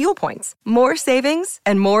pump with fuel points. More savings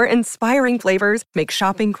and more inspiring flavors make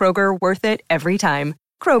shopping Kroger worth it every time.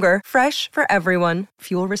 Kroger, fresh for everyone.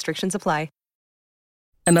 Fuel restrictions apply.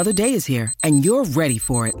 Another day is here, and you're ready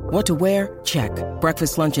for it. What to wear? Check.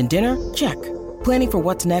 Breakfast, lunch, and dinner? Check. Planning for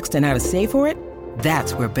what's next and how to save for it?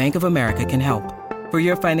 That's where Bank of America can help. For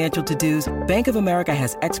your financial to-dos, Bank of America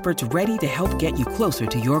has experts ready to help get you closer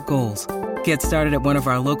to your goals. Get started at one of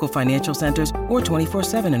our local financial centers or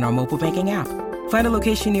 24/7 in our mobile banking app. Find a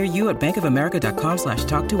location near you at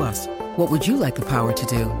bankofamerica.com/talktous. What would you like the power to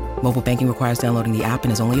do? Mobile banking requires downloading the app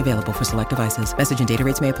and is only available for select devices. Message and data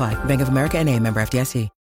rates may apply. Bank of America NA, member FDIC.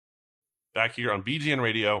 Back here on BGN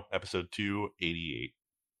Radio, episode 288.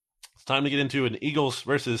 It's time to get into an Eagles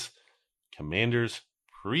versus Commanders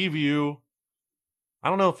preview. I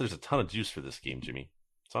don't know if there's a ton of juice for this game, Jimmy.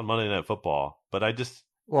 It's on Monday Night Football, but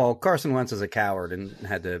Well, Carson Wentz is a coward and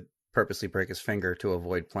had to purposely break his finger to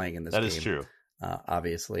avoid playing in this game. That is true.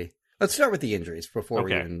 Obviously. Let's start with the injuries before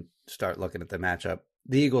we even start looking at the matchup.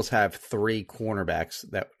 The Eagles have 3 cornerbacks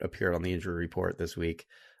that appeared on the injury report this week.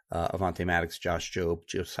 Avonte Maddox, Josh Jobe,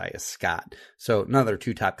 Josiah Scott. So none of their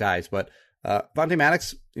 2 top guys, but Avonte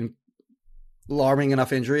Maddox, alarming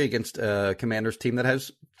enough injury against a Commanders team that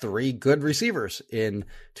has 3 good receivers in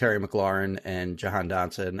Terry McLaurin and Jahan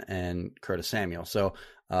Dotson and Curtis Samuel. So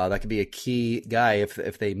that could be a key guy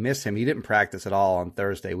if they miss him. He didn't practice at all on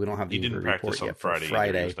Thursday. We don't have the injury report yet for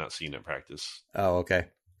Friday. He was not seen at practice. Oh, okay.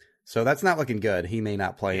 So that's not looking good. He may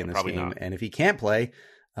not play in this game. Not. And if he can't play,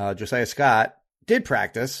 Josiah Scott did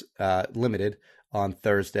practice, limited on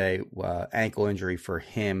Thursday, ankle injury for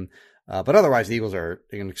him. But otherwise, the Eagles are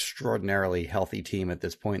an extraordinarily healthy team at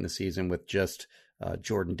this point in the season with just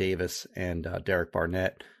Jordan Davis and Derek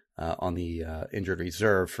Barnett on the injured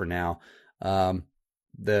reserve for now.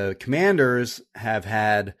 The Commanders have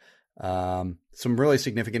had some really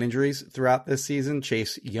significant injuries throughout this season.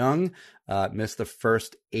 Chase Young missed the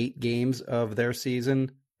first 8 games of their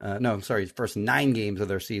season. First 9 games of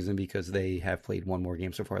their season because they have played 1 more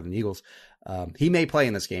game so far than the Eagles. He may play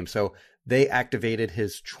in this game. So they activated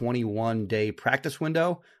his 21-day practice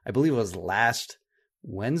window. I believe it was last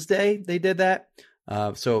Wednesday they did that.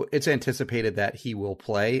 So it's anticipated that he will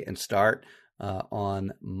play and start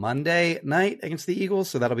on Monday night against the Eagles.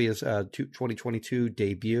 So that'll be his 2022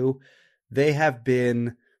 debut. They have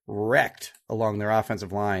been wrecked along their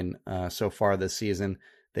offensive line so far this season.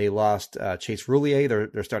 They lost Chase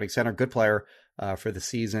Roulier, their starting center, good player for the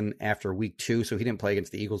season after week 2. So he didn't play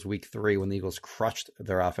against the Eagles week 3 when the Eagles crushed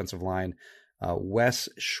their offensive line. Wes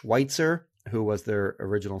Schweitzer, who was their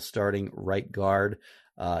original starting right guard,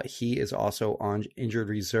 he is also on injured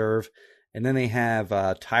reserve. And then they have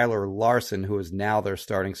Tyler Larson, who is now their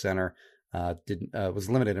starting center, was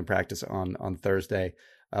limited in practice on Thursday.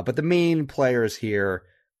 But the main players here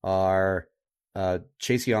are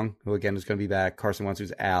Chase Young, who again is going to be back, Carson Wentz,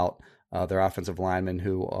 who's out, their offensive linemen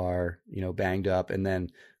who are banged up, and then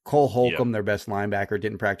Cole Holcomb, their best linebacker,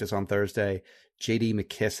 didn't practice on Thursday. J.D.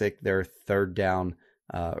 McKissick, their their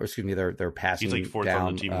passing He's like 4th down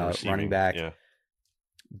on the team running back. Yeah.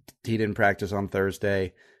 He didn't practice on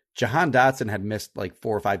Thursday. Jahan Dotson had missed like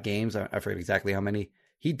 4 or 5 games. I forget exactly how many.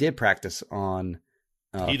 He did practice on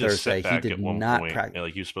Thursday. He did not practice. Yeah,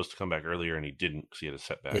 he was supposed to come back earlier and he didn't because he had a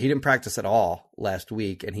setback. He didn't practice at all last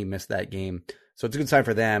week and he missed that game. So it's a good sign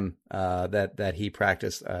for them that he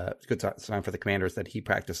practiced. It's a good sign for the Commanders that he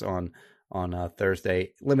practiced on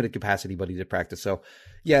Thursday. Limited capacity, but he did practice. So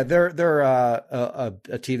yeah, they're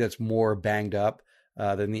a team that's more banged up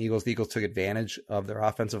than the Eagles. The Eagles took advantage of their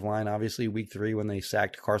offensive line, obviously, week 3 when they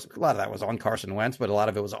sacked Carson. A lot of that was on Carson Wentz, but a lot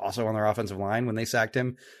of it was also on their offensive line when they sacked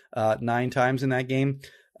him 9 times in that game.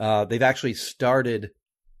 They've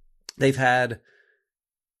had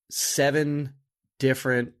 7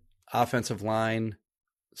 different offensive line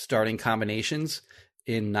starting combinations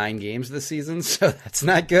in 9 games this season. So that's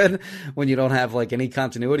not good when you don't have like any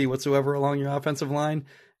continuity whatsoever along your offensive line.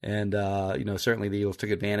 And, certainly the Eagles took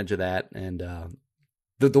advantage of that. And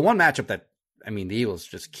the one matchup that, the Eagles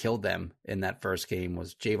just killed them in that first game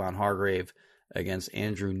was Javon Hargrave against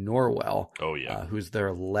Andrew Norwell. Oh, yeah. Who's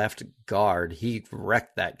their left guard. He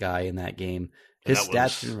wrecked that guy in that game. His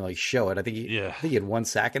stats didn't really show it. I think he had 1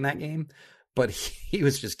 sack in that game, but he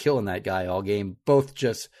was just killing that guy all game, both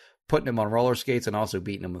just putting him on roller skates and also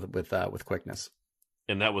beating him with quickness.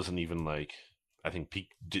 And that wasn't even like, I think peak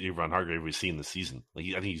Javon Hargrave we've seen this season. Like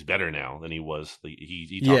I think he's better now than he was. Like,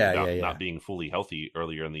 he talked about not being fully healthy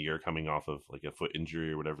earlier in the year, coming off of like a foot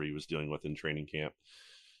injury or whatever he was dealing with in training camp,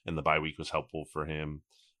 and the bye week was helpful for him.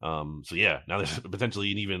 Now there's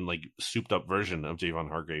potentially an even like souped up version of Javon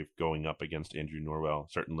Hargrave going up against Andrew Norwell.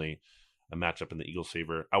 Certainly a matchup in the Eagles'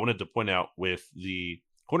 favor. I wanted to point out with the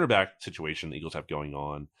cornerback situation the Eagles have going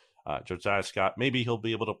on, Josiah Scott, maybe he'll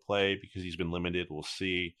be able to play because he's been limited. We'll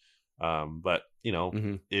see. But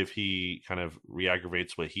if he kind of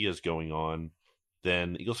re-aggravates what he has going on,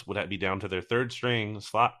 then the Eagles would be down to their third string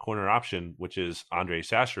slot corner option, which is Andre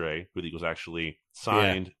Chachere, who the Eagles actually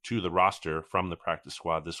signed to the roster from the practice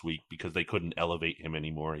squad this week because they couldn't elevate him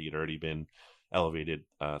anymore. He had already been elevated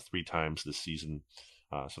 3 times this season.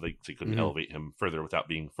 So they couldn't elevate him further without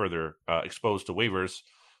being further exposed to waivers.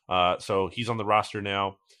 So he's on the roster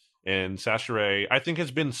now. And Chachere, I think,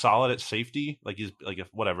 has been solid at safety. He's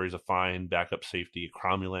a fine backup safety, a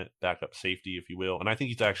cromulent backup safety, if you will. And I think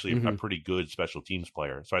he's actually a pretty good special teams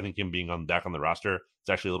player. So I think him being back on the roster is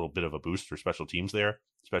actually a little bit of a boost for special teams there,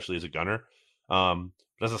 especially as a gunner. But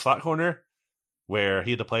as a slot corner, where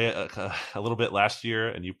he had to play a little bit last year,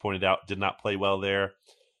 and you pointed out did not play well there,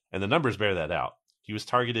 and the numbers bear that out. He was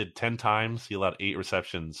targeted 10 times. He allowed 8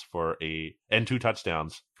 receptions and 2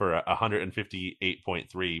 touchdowns for a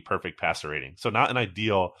 158.3 perfect passer rating. So not an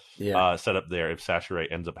ideal setup there if Chachere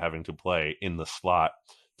ends up having to play in the slot.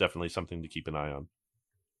 Definitely something to keep an eye on.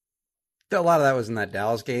 A lot of that was in that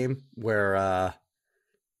Dallas game where,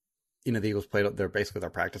 the Eagles played their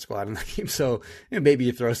practice squad in that game. So maybe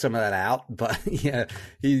you throw some of that out. But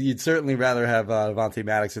you'd certainly rather have Avonte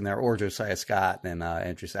Maddox in there or Josiah Scott than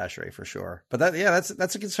Andrew Chachere for sure. But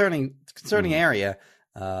that's a concerning area.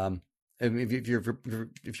 If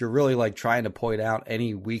you're really like trying to point out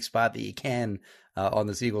any weak spot that you can on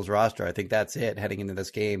this Eagles roster, I think that's it heading into this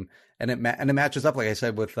game. And it matches up, like I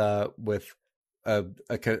said, with a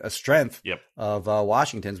strength of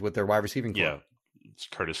Washington's with their wide receiving core. Yeah. It's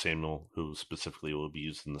Curtis Samuel, who specifically will be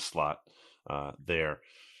used in the slot there.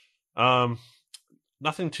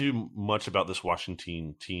 Nothing too much about this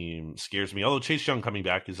Washington team scares me, although Chase Young coming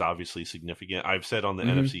back is obviously significant. I've said on the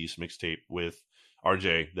NFC East mixtape with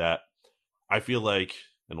RJ that I feel like,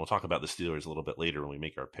 and we'll talk about the Steelers a little bit later when we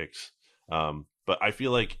make our picks, but I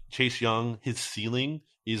feel like Chase Young, his ceiling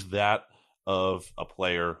is that of a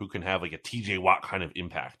player who can have like a TJ Watt kind of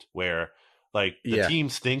impact where like the team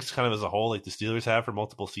stinks kind of as a whole, like the Steelers have for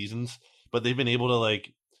multiple seasons, but they've been able to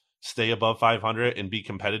like stay above 500 and be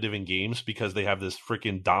competitive in games because they have this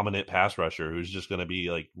freaking dominant pass rusher who's just going to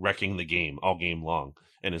be like wrecking the game all game long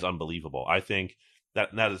and is unbelievable. I think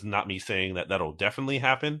that is not me saying that that'll definitely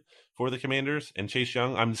happen for the Commanders and Chase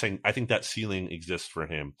Young. I'm saying I think that ceiling exists for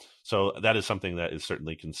him. So that is something that is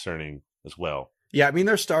certainly concerning as well. Yeah,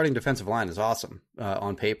 their starting defensive line is awesome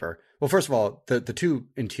on paper. Well, first of all, the 2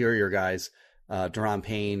 interior guys, Daron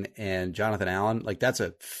Payne and Jonathan Allen, like that's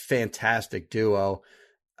a fantastic duo.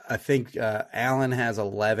 I think Allen has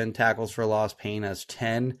 11 tackles for loss. Payne has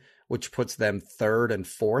 10, which puts them 3rd and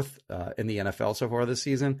 4th in the NFL so far this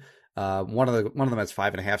season. One of them has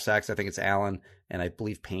 5.5 sacks. I think it's Allen, and I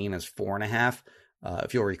believe Payne has 4.5.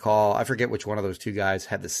 If you'll recall, I forget which one of those 2 guys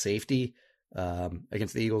had the safety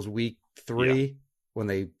against the Eagles week 3 when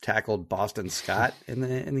they tackled Boston Scott in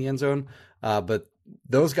the end zone. But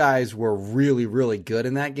those guys were really, really good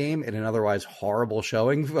in that game in an otherwise horrible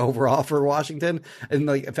showing overall for Washington. And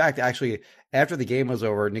like, in fact, actually, after the game was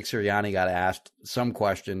over, Nick Sirianni got asked some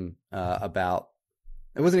question about,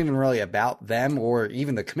 it wasn't even really about them or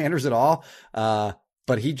even the Commanders at all.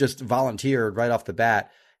 But he just volunteered right off the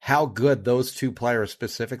bat how good those 2 players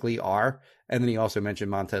specifically are. And then he also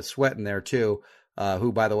mentioned Montez Sweat in there too,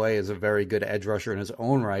 who, by the way, is a very good edge rusher in his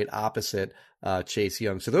own right, opposite Chase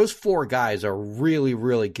Young. So those 4 guys are really,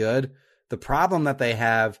 really good. The problem that they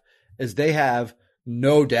have is they have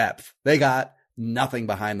no depth. They got nothing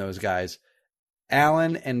behind those guys.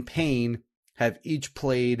 Allen and Payne have each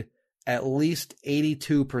played at least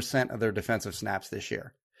 82% of their defensive snaps this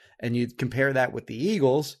year. And you compare that with the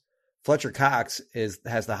Eagles, Fletcher Cox has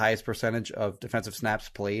the highest percentage of defensive snaps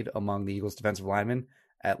played among the Eagles defensive linemen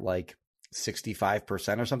at like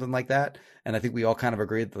 65% or something like that. And I think we all kind of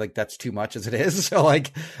agreed that like that's too much as it is. So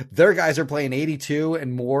like their guys are playing 82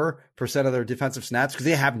 and more percent of their defensive snaps because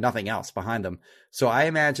they have nothing else behind them. So I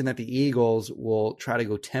imagine that the Eagles will try to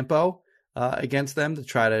go tempo against them to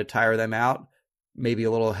try to tire them out. Maybe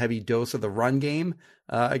a little heavy dose of the run game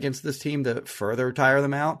against this team to further tire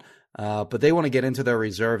them out. But they want to get into their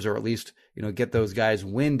reserves or at least, get those guys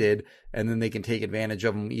winded, and then they can take advantage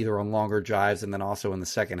of them either on longer drives and then also in the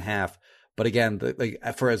second half. But again,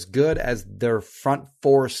 for as good as their front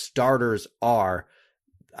four starters are,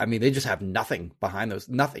 I mean, they just have nothing behind those.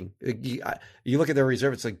 Nothing. You look at their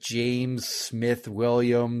reserve, it's like James, Smith,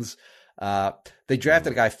 Williams. They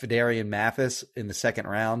drafted a guy, Fedarian Mathis, in the second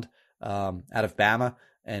round out of Bama,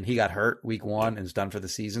 and he got hurt week 1 and is done for the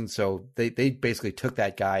season. So they basically took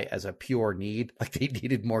that guy as a pure need. Like they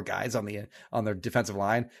needed more guys on their defensive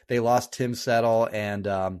line. They lost Tim Settle and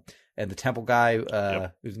the Temple guy,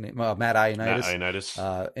 whose name Matt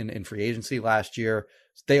Ioannidis, in free agency last year.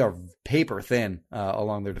 They are paper thin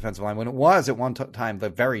along their defensive line. When it was at one time the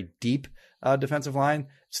very deep defensive line,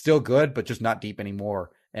 still good, but just not deep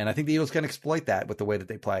anymore. And I think the Eagles can exploit that with the way that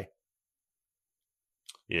they play.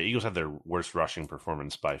 Yeah, Eagles had their worst rushing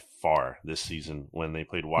performance by far this season when they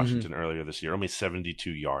played Washington earlier this year. Only 72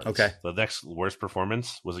 yards. Okay. The next worst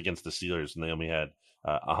performance was against the Steelers, and they only had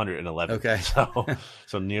 111. Okay.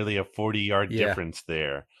 So nearly a 40-yard difference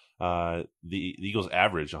there. The Eagles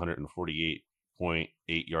averaged 148.8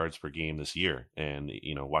 yards per game this year, and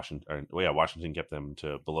Washington kept them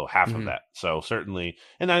to below half of that. So certainly,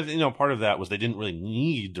 and part of that was they didn't really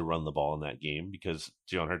need to run the ball in that game because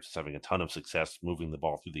Jalen Hurts is having a ton of success moving the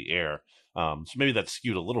ball through the air. So maybe that's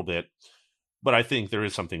skewed a little bit. But I think there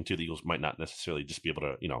is something to the Eagles might not necessarily just be able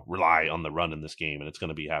to, rely on the run in this game. And it's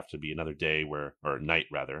going to have to be another day or night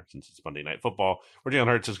rather, since it's Monday Night Football, where Jalen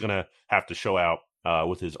Hurts is going to have to show out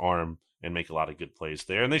with his arm and make a lot of good plays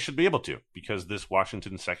there. And they should be able to, because this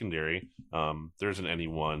Washington secondary, there isn't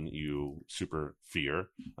anyone you super fear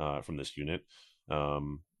from this unit.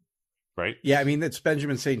 Right? Yeah, I mean, it's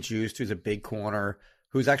Benjamin St-Juste, who's a big corner,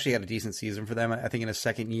 who's actually had a decent season for them, I think, in his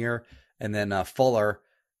second year. And then Fuller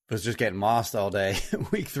was just getting mossed all day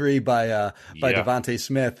week 3 by Devontae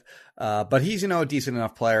Smith. But he's, a decent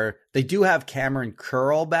enough player. They do have Cameron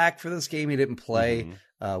Curl back for this game. He didn't play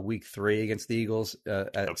week 3 against the Eagles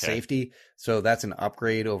at safety. So that's an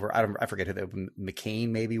upgrade over, I forget who McCain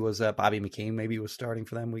maybe was, Bobby McCain maybe was starting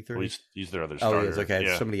for them week 3. Well, he's their other starter. Oh, he is, okay.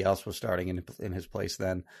 Yeah. Somebody else was starting in his place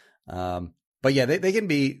then. But yeah, they can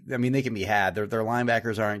be, they can be had. Their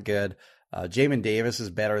linebackers aren't good. Jamin Davis is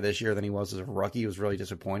better this year than he was as a rookie. He was really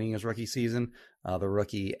disappointing his rookie season. The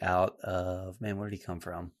rookie out of, where did he come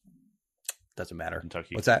from? Doesn't matter.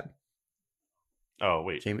 Kentucky. What's that? Oh,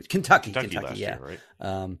 wait. Kentucky last yeah. year,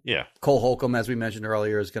 right? Yeah. Cole Holcomb, as we mentioned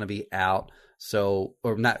earlier, is going to be out. So,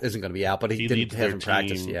 or not, isn't going to be out, but he hasn't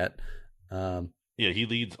practiced yet. He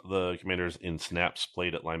leads the Commanders in snaps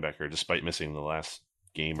played at linebacker, despite missing the last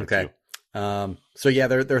game or two. So yeah,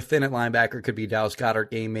 they're thin at linebacker. Could be Dallas Goedert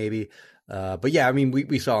game maybe. But yeah,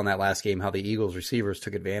 we saw in that last game how the Eagles receivers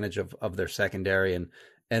took advantage of their secondary and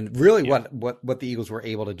really what the Eagles were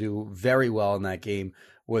able to do very well in that game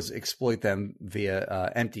was exploit them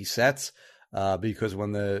via empty sets. Because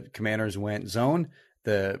when the Commanders went zone,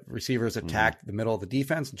 the receivers attacked the middle of the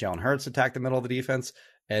defense. Jalen Hurts attacked the middle of the defense,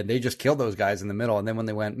 and they just killed those guys in the middle. And then when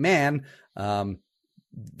they went man,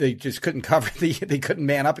 they just couldn't cover they couldn't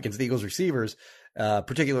man up against the Eagles receivers,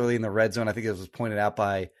 particularly in the red zone. I think it was pointed out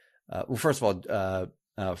by, first of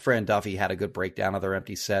all, Fran Duffy had a good breakdown of their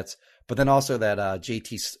empty sets, but then also that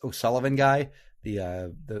JT O'Sullivan guy,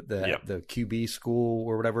 the QB school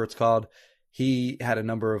or whatever it's called. He had a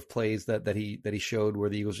number of plays that he showed where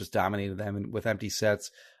the Eagles just dominated them with empty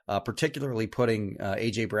sets, particularly putting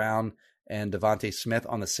AJ Brown and Devontae Smith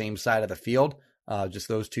on the same side of the field. Just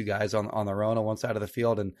those two guys on their own on one side of the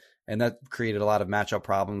field. And that created a lot of matchup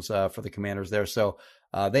problems for the Commanders there. So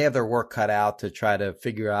they have their work cut out to try to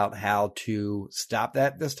figure out how to stop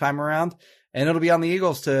that this time around. And it'll be on the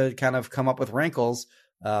Eagles to kind of come up with wrinkles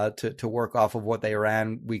to work off of what they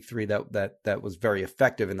ran week 3 that was very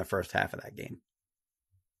effective in the first half of that game.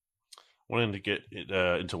 Wanted to get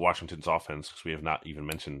into Washington's offense because we have not even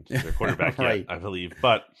mentioned their quarterback right. yet, I believe.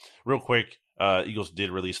 But real quick, Eagles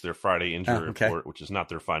did release their Friday injury report, which is not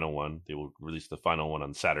their final one. They will release the final one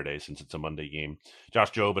on Saturday since it's a Monday game.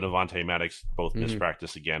 Josh Jobe and Avonte Maddox both missed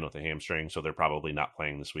practice again with a hamstring, so they're probably not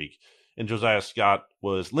playing this week. And Josiah Scott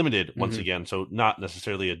was limited once again, so not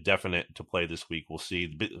necessarily a definite to play this week. We'll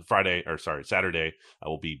see. Saturday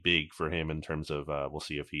will be big for him in terms of we'll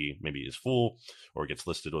see if he maybe is full or gets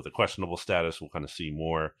listed with a questionable status. We'll kind of see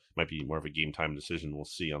more. Might be more of a game time decision. We'll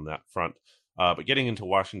see on that front. But getting into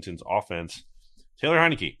Washington's offense, Taylor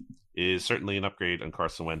Heinicke is certainly an upgrade on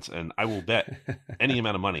Carson Wentz, and I will bet any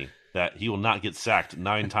amount of money that he will not get sacked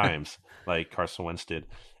 9 times like Carson Wentz did.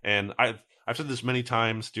 And I've said this many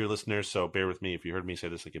times, dear listeners, so bear with me if you heard me say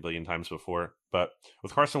this like a billion times before. But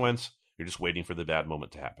with Carson Wentz, you're just waiting for the bad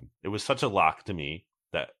moment to happen. It was such a lock to me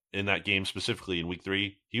that in that game, specifically in week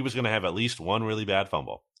 3, he was going to have at least one really bad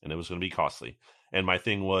fumble, and it was going to be costly. And my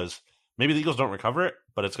thing was, maybe the Eagles don't recover it,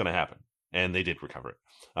 but it's going to happen. And they did recover it.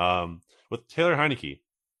 With Taylor Heinicke,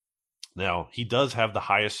 now he does have the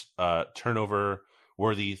highest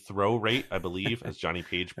turnover-worthy throw rate, I believe, as Johnny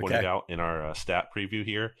Page pointed out in our stat preview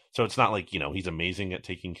here. So it's not like, he's amazing at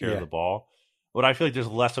taking care of the ball. But I feel like there's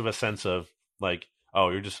less of a sense of like, oh,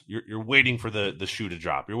 you're waiting for the shoe to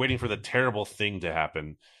drop. You're waiting for the terrible thing to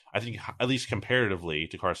happen. I think at least comparatively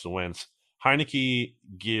to Carson Wentz, Heinicke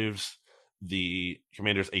gives the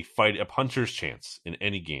Commanders a puncher's chance in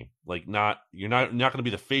any game. Like you're not going to be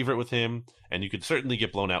the favorite with him, and you could certainly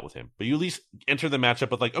get blown out with him. But you at least enter the matchup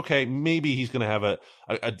with like, okay, maybe he's going to have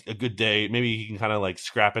a good day. Maybe he can kind of like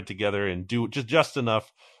scrap it together and do just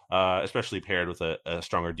enough, especially paired with a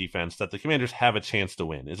stronger defense, that the Commanders have a chance to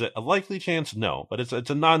win. Is it a likely chance? No, but it's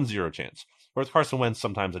a non-zero chance. Whereas Carson Wentz,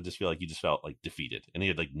 sometimes I just feel like he just felt like defeated, and he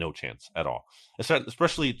had like no chance at all,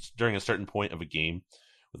 especially during a certain point of a game.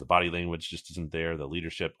 With the body language just isn't there, the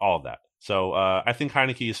leadership, all of that. So I think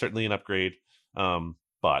Heinicke is certainly an upgrade.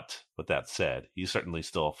 But with that said, he's certainly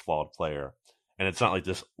still a flawed player. And it's not like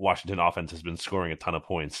this Washington offense has been scoring a ton of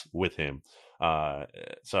points with him.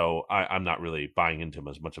 So I'm not really buying into him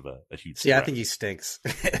as much of a huge threat. I think he stinks.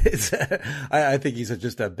 I think he's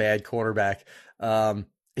just a bad quarterback.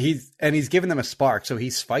 He's given them a spark, so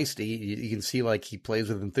he's feisty. You can see like he plays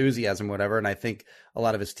with enthusiasm, whatever. And I think a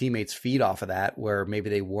lot of his teammates feed off of that, where maybe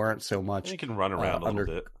they weren't so much. He can run around a little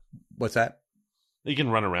bit. What's that? He can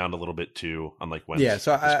run around a little bit too, unlike Wentz. Yeah,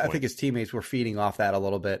 so I think his teammates were feeding off that a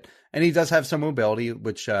little bit, and he does have some mobility,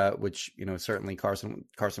 which certainly Carson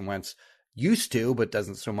Wentz used to, but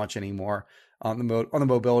doesn't so much anymore. On the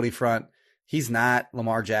mobility front, he's not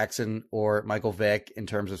Lamar Jackson or Michael Vick in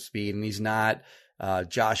terms of speed, and he's not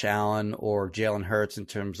Josh Allen or Jalen Hurts in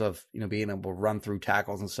terms of being able to run through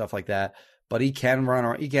tackles and stuff like that. But he can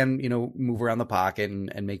run, he can move around the pocket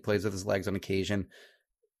and make plays with his legs on occasion.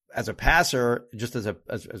 As a passer, just as a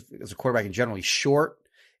quarterback in general, he's short.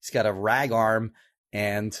 He's got a rag arm,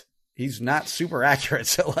 and he's not super accurate.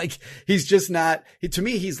 So like he's just not. To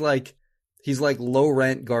me, he's like low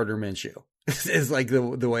rent Gardner Minshew. Is like the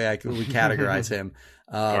way we categorize him.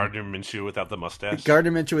 Gardner Minshew without the mustache.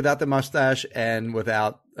 Gardner Minshew without the mustache, and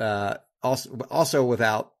without also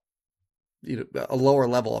without a lower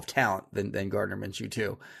level of talent than Gardner Minshew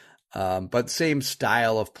too. But same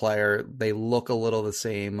style of player. They look a little the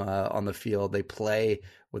same on the field. They play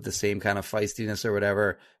with the same kind of feistiness or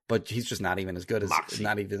whatever. But he's just not even as good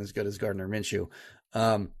as Gardner Minshew.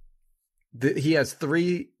 He has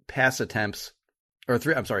 3 pass attempts, or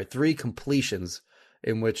 3 completions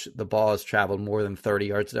in which the ball has traveled more than 30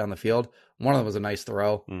 yards down the field. One of them was a nice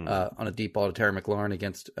throw on a deep ball to Terry McLaurin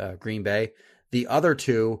against Green Bay. The other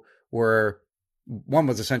 2 one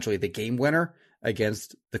was essentially the game winner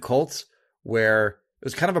against the Colts, where it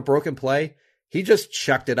was kind of a broken play. He just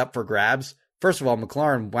chucked it up for grabs. First of all,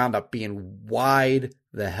 McLaurin wound up being wide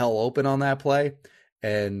the hell open on that play,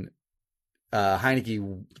 and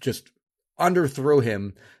Heinicke just underthrew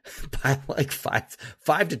him by like 5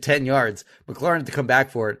 to 10 yards. McLaurin had to come back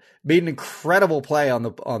for it. Made an incredible play on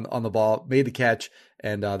the ball, made the catch,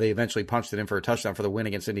 and they eventually punched it in for a touchdown for the win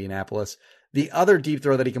against Indianapolis. The other deep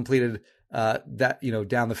throw that he completed down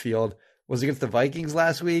the field was against the Vikings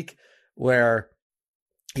last week, where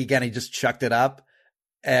he just chucked it up,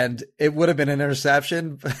 and it would have been an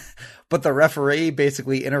interception, but the referee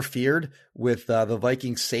basically interfered with the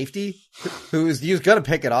Vikings safety, he was going to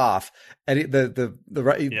pick it off, and he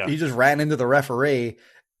just ran into the referee.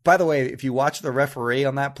 By the way, if you watch the referee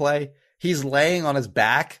on that play, he's laying on his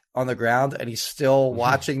back on the ground, and he's still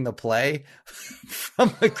watching the play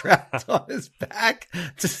from the ground on his back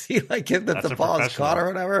to see like if the ball is caught or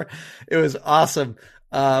whatever. It was awesome.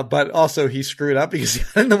 But also he screwed up because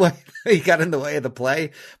he got in the way of the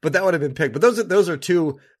play, but that would have been picked. But those are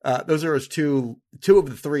two of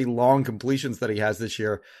the 3 long completions that he has this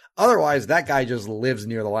year. Otherwise, that guy just lives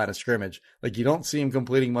near the line of scrimmage. Like, you don't see him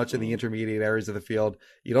completing much in the intermediate areas of the field.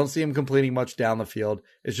 You don't see him completing much down the field.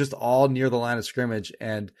 It's just all near the line of scrimmage.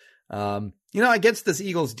 And Against this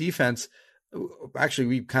Eagles defense, actually,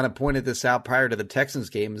 we kind of pointed this out prior to the Texans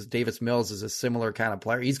games. Davis Mills is a similar kind of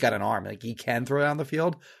player. He's got an arm, like he can throw down the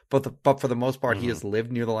field, but for the most part, he has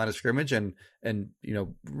lived near the line of scrimmage, and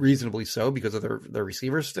reasonably so because of their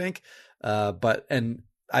receivers stink. And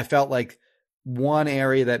I felt like one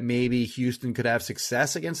area that maybe Houston could have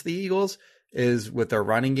success against the Eagles is with their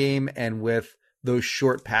running game and with those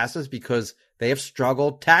short passes, because they have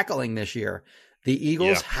struggled tackling this year. The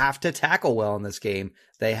Eagles have to tackle well in this game.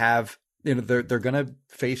 They have. They're going to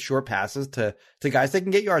face short passes to guys that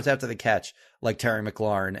can get yards after the catch, like Terry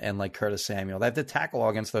McLaurin and like Curtis Samuel. They have to tackle well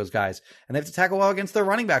against those guys. And they have to tackle well against their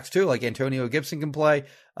running backs too, like Antonio Gibson can play,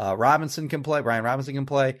 Robinson can play, Brian Robinson can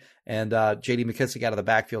play, and J.D. McKissick out of the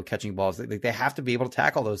backfield catching balls. They have to be able to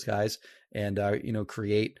tackle those guys and,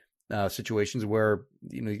 create situations where,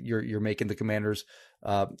 you're making the Commanders,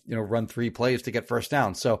 run 3 plays to get first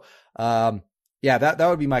down. So, yeah, that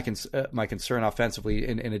would be my concern offensively.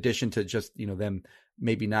 In addition to just them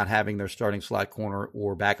maybe not having their starting slot corner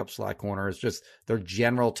or backup slot corner, is just their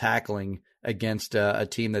general tackling against a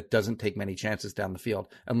team that doesn't take many chances down the field.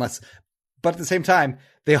 But at the same time,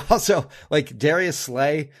 they also like Darius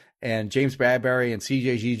Slay and James Bradbury and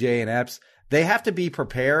CJ GJ and Epps. They have to be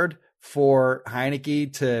prepared for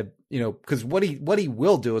Heineke to because what he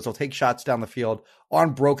will do is he'll take shots down the field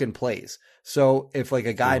on broken plays. So if like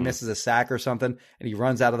a guy misses a sack or something and he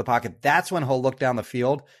runs out of the pocket, that's when he'll look down the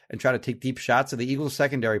field and try to take deep shots. So the Eagles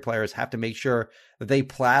secondary players have to make sure that they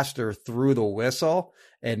plaster through the whistle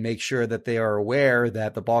and make sure that they are aware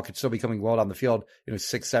that the ball could still be coming well down the field,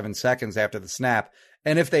 6-7 seconds after the snap.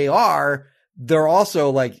 And if they are, they're also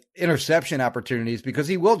like interception opportunities because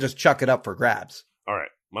he will just chuck it up for grabs. All right.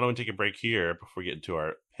 Why don't we take a break here before we get into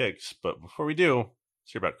our picks? But before we do,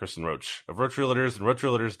 let's hear about Kristen Roach of Roach Realtors and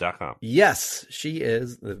RoachRealtors.com. Yes, she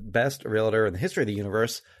is the best realtor in the history of the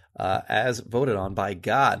universe, as voted on by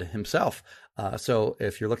God himself. So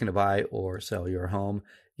if you're looking to buy or sell your home,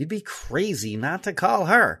 you'd be crazy not to call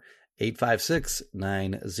her.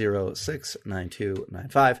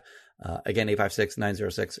 856-906-9295. Again,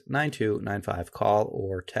 856-906-9295. Call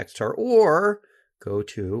or text her, or go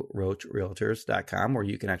to RoachRealtors.com, where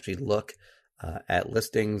you can actually look at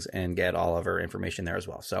listings and get all of her information there as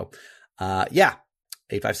well. So,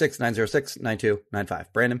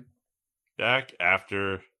 856-906-9295. Brandon? Back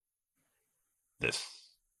after this.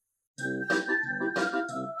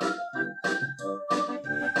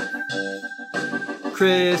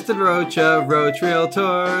 Kristen Roach of Roach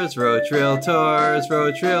Realtors, Roach Realtors,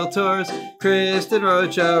 Roach Realtors. Kristen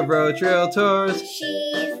Roach of Roach Realtors.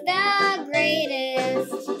 She's the greatest.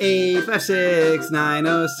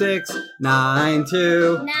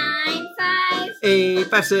 856-906-9295.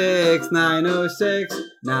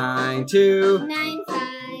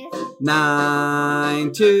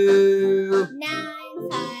 856-906-9295.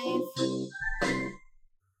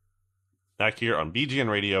 Back here on BGN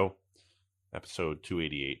Radio, episode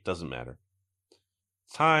 288. Doesn't matter.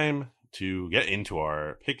 It's time to get into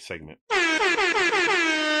our pick segment.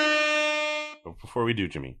 But before we do,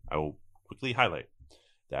 Jimmy, I will quickly highlight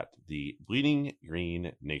that the Bleeding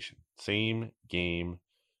Green Nation same game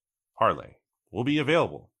parlay will be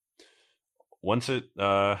available once it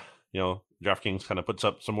DraftKings kind of puts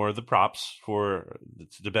up some more of the props for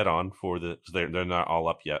to bet on for they're not all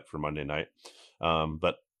up yet for Monday night,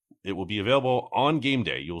 but it will be available on game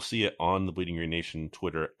day. You'll see it on the Bleeding Green Nation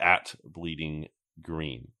Twitter at Bleeding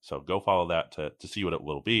Green. So go follow that to see what it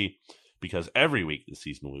will be, because every week this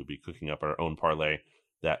season we'll be cooking up our own parlay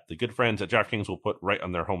that the good friends at DraftKings will put right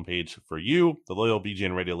on their homepage for you, the loyal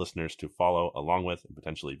BGN Radio listeners, to follow along with and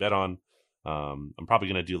potentially bet on. I'm probably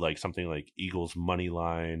going to do like something like Eagles money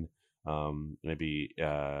line, maybe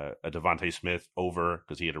a Devontae Smith over,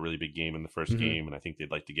 because he had a really big game in the first game, and I think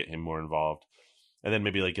they'd like to get him more involved. And then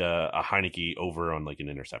maybe like a Heineke over on like an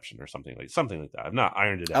interception or something like that. I've not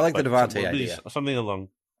ironed it out. I like the Devontae idea. Something along.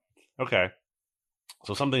 Okay,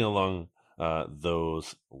 so something along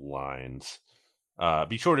those lines.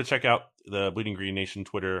 Be sure to check out the Bleeding Green Nation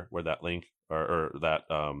Twitter, where that link or that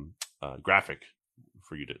graphic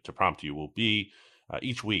for you to prompt you will be.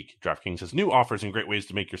 Each week, DraftKings has new offers and great ways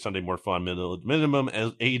to make your Sunday more fun. Minimum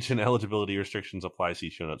age and eligibility restrictions apply.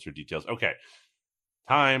 See show notes for details. Okay,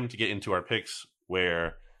 time to get into our picks,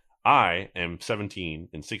 where I am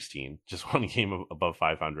 17-16, just one game above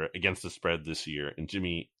 500 against the spread this year, and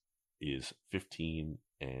Jimmy is 15-18.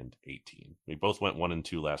 We both went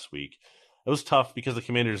 1-2 last week. It was tough because the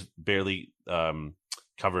Commanders barely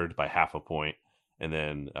covered by half a point, and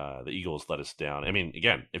then the Eagles let us down. I mean,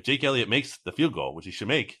 again, if Jake Elliott makes the field goal, which he should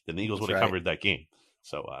make, then the Eagles would have covered that game.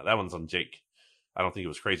 So that one's on Jake. I don't think it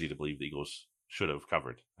was crazy to believe the Eagles should have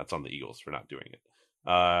covered. That's on the Eagles for not doing it.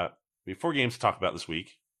 We have 4 games to talk about this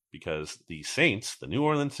week because the Saints, the New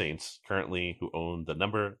Orleans Saints, currently who own the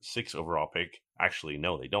number 6 overall pick, actually,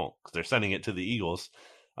 no, they don't, because they're sending it to the Eagles.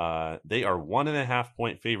 They are 1.5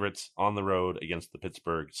 point favorites on the road against the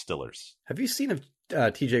Pittsburgh Steelers. Have you seen if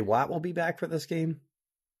TJ Watt will be back for this game?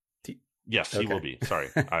 Yes, Okay. he will be. Sorry.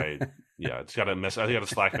 It's got I got a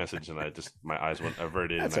Slack message and my eyes went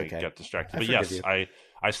averted. That's and okay. I got distracted. I But forgive yes, you.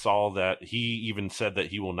 I saw that he even said that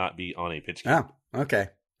he will not be on a pitch count. Oh, okay.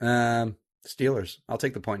 Steelers. I'll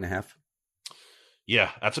take the 1.5.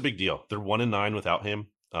 Yeah, that's a big deal. They're 1-9 without him.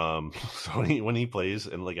 So when he plays,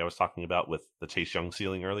 and like I was talking about with the Chase Young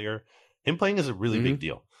ceiling earlier, him playing is a really big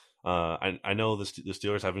deal. I know the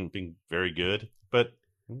Steelers haven't been very good, but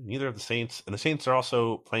neither of the Saints, and the Saints are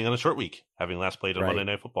also playing on a short week, having last played on Monday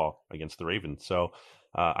Night Football against the Ravens. So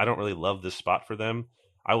I don't really love this spot for them.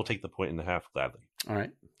 I will take the 1.5 gladly. All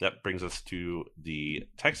right. That brings us to the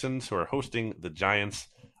Texans, who are hosting the Giants.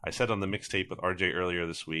 I said on the mixtape with RJ earlier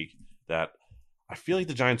this week that I feel like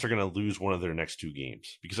the Giants are going to lose one of their next 2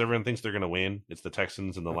 games because everyone thinks they're going to win. It's the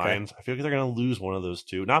Texans and the Lions. I feel like they're going to lose one of those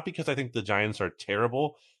 2. Not because I think the Giants are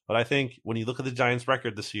terrible, but I think when you look at the Giants'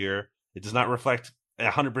 record this year, it does not reflect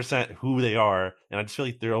 100% who they are. And I just feel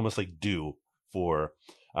like they're almost like due for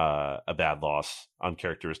a bad loss,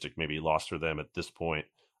 uncharacteristic maybe loss for them at this point.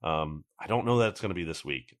 I don't know that it's going to be this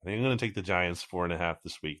week. I think I'm going to take the Giants 4.5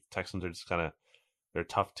 this week. Texans are just they're a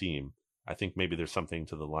tough team. I think maybe there's something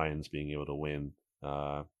to the Lions being able to win.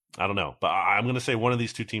 I don't know, but I'm going to say one of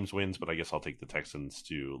these 2 teams wins, but I guess I'll take the Texans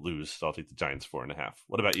to lose. So I'll take the Giants 4.5.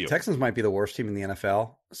 What about you? Texans might be the worst team in the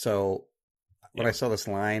NFL. So when I saw this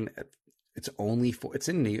line, it's only it's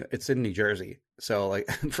in New Jersey. So like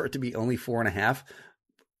for it to be only 4.5,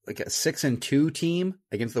 like a 6-2 team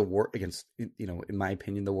against in my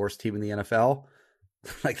opinion, the worst team in the NFL,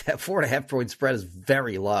 like that 4.5 point spread is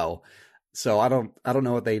very low. So I don't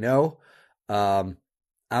know what they know. I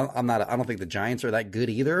don't think the Giants are that good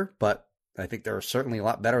either, but I think they're certainly a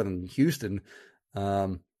lot better than Houston.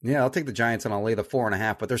 I'll take the Giants and I'll lay the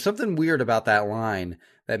 4.5, but there's something weird about that line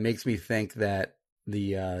that makes me think that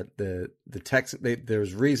the Texans,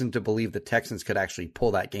 there's reason to believe the Texans could actually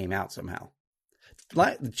pull that game out somehow.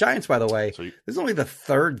 The Giants, by the way, this is only the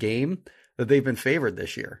 3rd game that they've been favored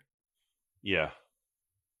this year. Yeah.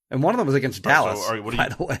 And one of them was against Dallas, by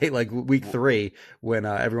the way, like week 3, when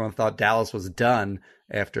everyone thought Dallas was done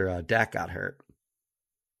after Dak got hurt.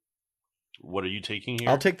 What are you taking here?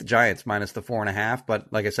 I'll take the Giants minus the 4.5,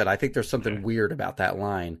 but like I said, I think there's something weird about that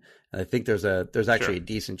line, and I think there's actually a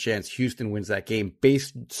decent chance Houston wins that game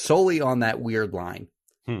based solely on that weird line.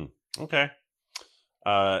 Okay.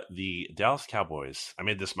 The Dallas Cowboys. I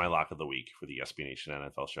made this my lock of the week for the SB Nation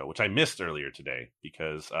NFL show, which I missed earlier today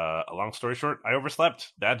because, a long story short, I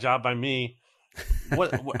overslept. Bad job by me.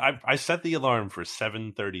 I set the alarm for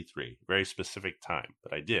 7:33, very specific time,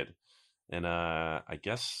 but I did. And I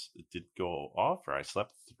guess it did go off, or I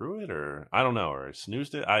slept through it, or I don't know, or I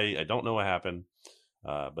snoozed it. I don't know what happened,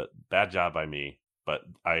 but bad job by me. But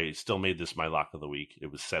I still made this my lock of the week.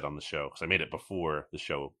 It was said on the show because I made it before the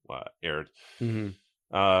show aired. Mm-hmm.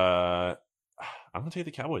 I'm going to take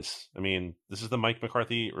the Cowboys. I mean, this is the Mike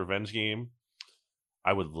McCarthy revenge game.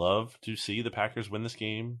 I would love to see the Packers win this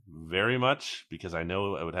game very much because I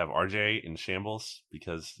know I would have RJ in shambles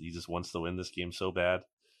because he just wants to win this game so bad,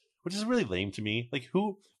 which is really lame to me. Like,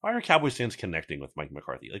 why are Cowboys fans connecting with Mike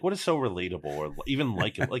McCarthy? Like, what is so relatable or even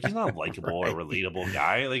likable? Like, he's not a likable or relatable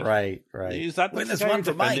guy. Like, right. Is that win the this guy one you're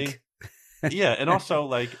for defending? Mike? Yeah, and also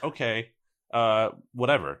like, okay,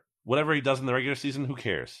 whatever he does in the regular season, who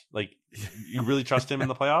cares? Like, you really trust him in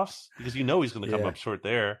the playoffs because you know he's going to come up short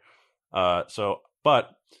there.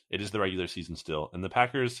 But it is the regular season still, and the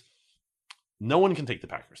Packers. No one can take the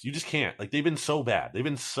Packers. You just can't. Like, they've been so bad. They've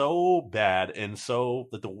been so bad and so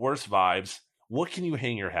like the worst vibes. What can you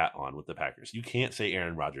hang your hat on with the Packers? You can't say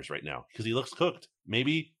Aaron Rodgers right now because he looks cooked.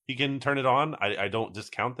 Maybe he can turn it on. I don't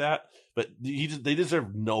discount that, but they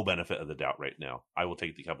deserve no benefit of the doubt right now. I will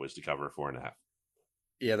take the Cowboys to cover 4.5.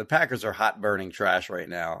 Yeah, the Packers are hot burning trash right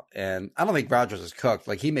now, and I don't think Rodgers is cooked.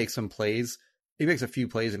 Like, he makes some plays. He makes a few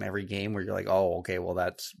plays in every game where you're like, oh, okay, well,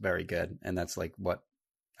 that's very good, and that's like what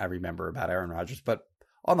I remember about Aaron Rodgers. But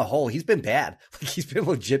on the whole, he's been bad. Like, he's been a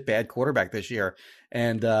legit bad quarterback this year.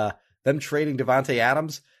 And them trading Devontae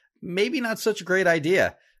Adams, maybe not such a great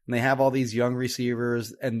idea. And they have all these young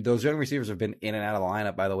receivers, and those young receivers have been in and out of the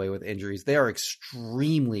lineup, by the way, with injuries. They are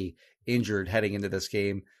extremely injured heading into this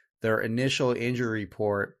game. Their initial injury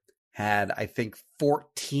report had, I think,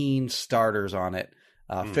 14 starters on it,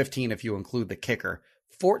 15 if you include the kicker.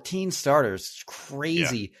 14 starters. It's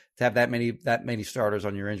crazy to have that many starters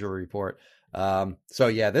on your injury report. So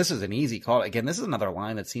yeah, this is an easy call. Again, this is another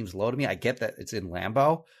line that seems low to me. I get that it's in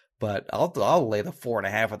Lambeau, but I'll lay the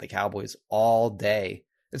 4.5 with the Cowboys all day.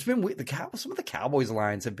 It's been some of the Cowboys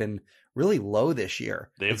lines have been really low this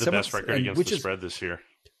year. They have the best record against the spread this year.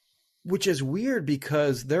 Which is weird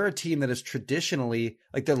because they're a team that is traditionally,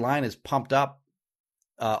 like, their line is pumped up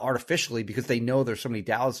artificially because they know there's so many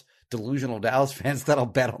delusional Dallas fans that'll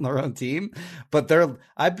bet on their own team. But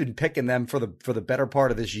I've been picking them for the better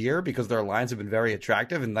part of this year because their lines have been very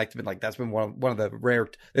attractive, and that's been one of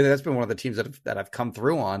the teams that I've come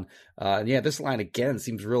through on. And yeah, this line again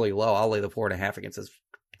seems really low. I'll lay the 4.5 against this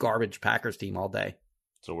garbage Packers team all day.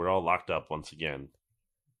 So we're all locked up once again,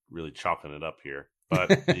 really chalking it up here.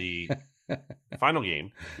 But the final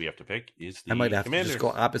game we have to pick is the I might have Commanders. to just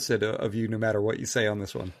go opposite of you no matter what you say on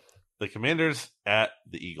this one. The Commanders at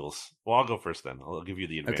the Eagles. Well, I'll go first then. I'll give you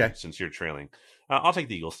the advantage since you're trailing. I'll take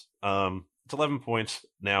the Eagles. It's 11 points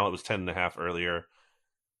now. It was 10.5 earlier.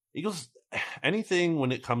 Eagles, anything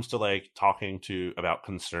when it comes to like talking about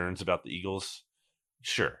concerns about the Eagles,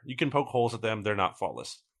 sure, you can poke holes at them. They're not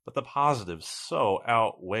faultless. But the positives so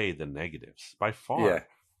outweigh the negatives by far.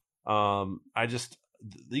 Yeah.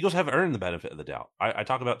 The Eagles have earned the benefit of the doubt. I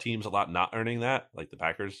talk about teams a lot not earning that, like the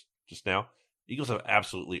Packers just now. Eagles have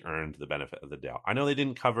absolutely earned the benefit of the doubt. I know they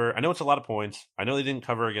didn't cover. I know it's a lot of points. I know they didn't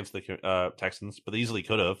cover against the Texans, but they easily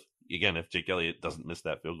could have. Again, if Jake Elliott doesn't miss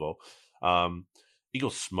that field goal.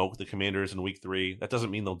 Eagles smoked the Commanders in Week 3. That doesn't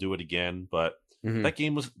mean they'll do it again, but that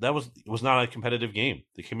game was not a competitive game.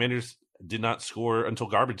 The Commanders did not score until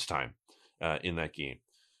garbage time in that game.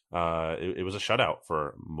 It was a shutout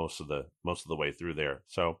for most of the way through there.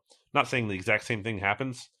 So, not saying the exact same thing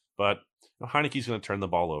happens, but Heineke's going to turn the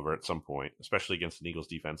ball over at some point, especially against an Eagles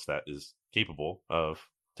defense that is capable of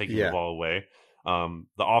taking the ball away. The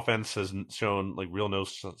offense has shown like no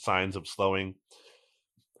signs of slowing.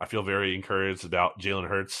 I feel very encouraged about Jalen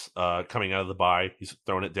Hurts coming out of the bye. He's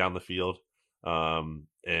throwing it down the field.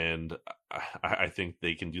 And I think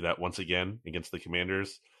they can do that once again against the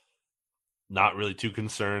Commanders. Not really too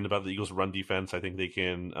concerned about the Eagles' run defense. I think they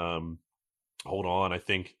can hold on. I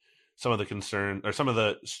think some of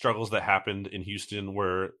the struggles that happened in Houston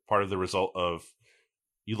were part of the result of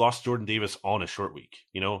you lost Jordan Davis on a short week.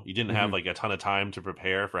 You didn't have like a ton of time to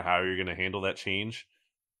prepare for how you're going to handle that change.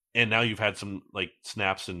 And now you've had some like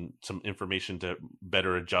snaps and some information to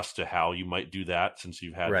better adjust to how you might do that since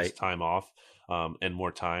you've had this time off and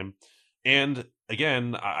more time. And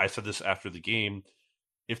again, I said this after the game,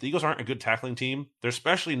 if the Eagles aren't a good tackling team, they're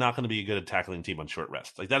especially not going to be a good tackling team on short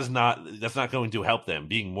rest. Like that's not going to help them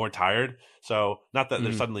being more tired. So not that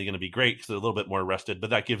they're suddenly going to be great because they're a little bit more rested,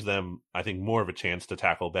 but that gives them, I think, more of a chance to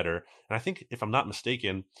tackle better. And I think if I'm not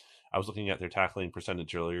mistaken, I was looking at their tackling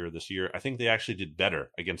percentage earlier this year. I think they actually did better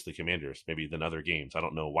against the Commanders maybe than other games. I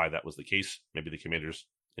don't know why that was the case. Maybe the Commanders,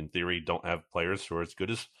 in theory, don't have players who are as good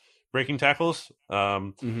as breaking tackles.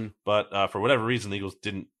 But for whatever reason, the Eagles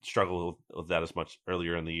didn't struggle with that as much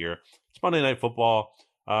earlier in the year. It's Monday Night Football.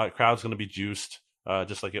 Crowd's going to be juiced,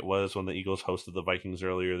 just like it was when the Eagles hosted the Vikings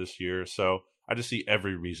earlier this year. So I just see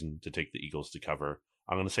every reason to take the Eagles to cover.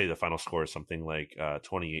 I'm going to say the final score is something like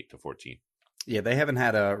 28-14. Yeah, they haven't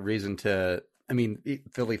had a reason to. I mean,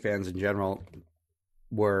 Philly fans in general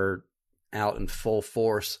were out in full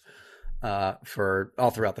force for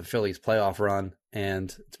all throughout the Phillies playoff run,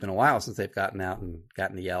 and it's been a while since they've gotten out and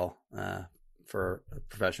gotten to yell for a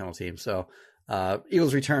professional team. So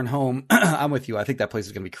Eagles return home. I'm with you. I think that place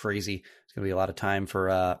is going to be crazy. It's going to be a lot of time for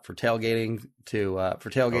tailgating for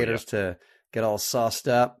tailgaters to get all sauced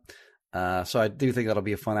up. So I do think that'll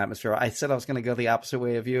be a fun atmosphere. I said I was going to go the opposite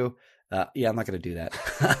way of you. Yeah, I'm not going to do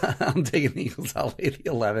that. I'm taking the Eagles. I'll lay the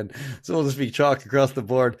 11. So we'll just be chalk across the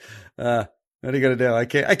board. What are you going to do?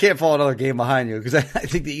 I can't fall another game behind you because I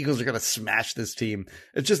think the Eagles are going to smash this team.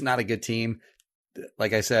 It's just not a good team.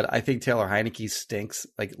 Like I said, I think Taylor Heineke stinks,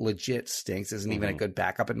 like legit stinks. Isn't even a good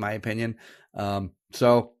backup in my opinion.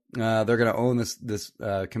 So they're going to own this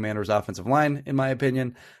Commanders offensive line, in my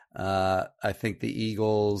opinion. I think the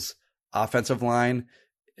Eagles offensive line,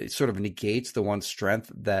 it sort of negates the one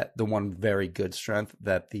very good strength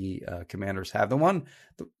that the Commanders have.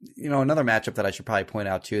 Another matchup that I should probably point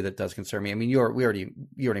out too that does concern me. I mean, you already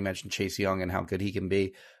mentioned Chase Young and how good he can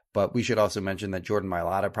be, but we should also mention that Jordan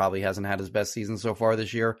Mailata probably hasn't had his best season so far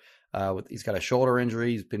this year. He's got a shoulder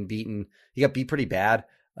injury. He's been beaten. He got beat pretty bad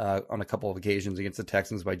on a couple of occasions against the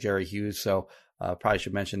Texans by Jerry Hughes. So probably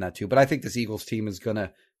should mention that too. But I think this Eagles team is going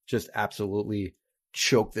to just absolutely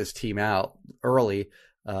choke this team out early.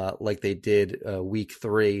 Like they did week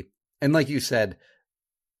 3. And like you said,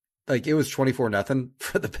 like it was 24-0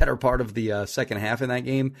 for the better part of the second half in that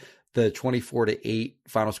game. the 24-8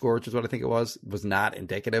 final score, which is what I think it was not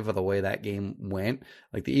indicative of the way that game went.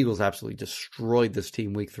 Like the Eagles absolutely destroyed this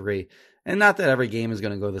team week 3. And not that every game is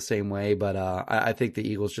going to go the same way, but I think the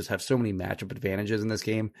Eagles just have so many matchup advantages in this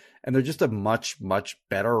game. And they're just a much, much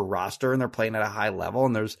better roster, and they're playing at a high level.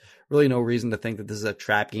 And there's really no reason to think that this is a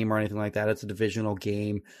trap game or anything like that. It's a divisional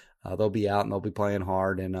game. They'll be out and they'll be playing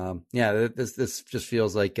hard. And this just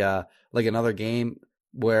feels like another game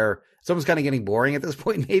where someone's kind of getting boring at this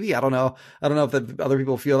point. Maybe I don't know if other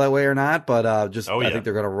people feel that way or not, but I think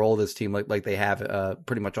they're going to roll this team like they have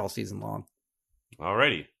pretty much all season long.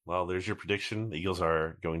 Alrighty, well, there's your prediction. The Eagles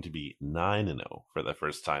are going to be 9-0 for the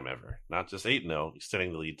first time ever, not just 8-0,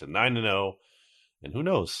 extending the lead to 9-0. And who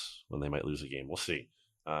knows when they might lose a game? We'll see.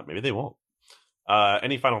 Maybe they won't.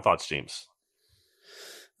 Any final thoughts, James?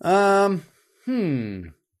 I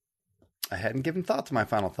hadn't given thought to my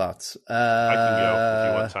final thoughts. I can go if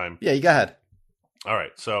you want time. Yeah, you go ahead. All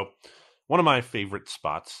right. So one of my favorite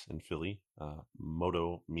spots in Philly,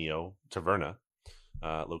 Moto Mio Taverna,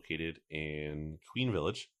 located in Queen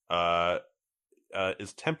Village,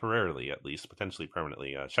 is temporarily, at least, potentially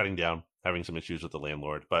permanently, shutting down, having some issues with the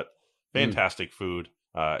landlord. But fantastic food.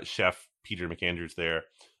 Chef Peter McAndrews there.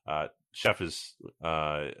 Chef is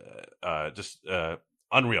just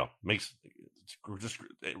unreal. Makes just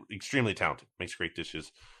extremely talented. Makes great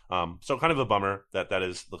dishes. So kind of a bummer that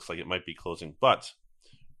looks like it might be closing, but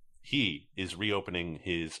he is reopening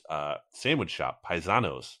his sandwich shop,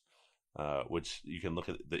 Paisanos, which you can look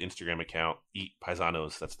at the Instagram account, Eat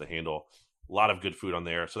Paisanos. That's the handle. A lot of good food on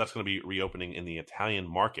there. So that's going to be reopening in the Italian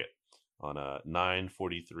Market on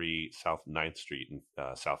 943 South 9th Street in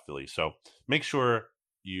South Philly. So make sure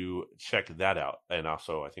you check that out. And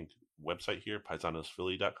also, I think website here,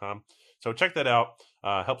 paisanosphilly.com. So check that out.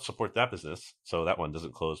 Help support that business so that one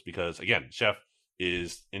doesn't close, because again, Chef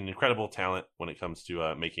is an incredible talent when it comes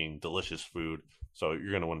to making delicious food. So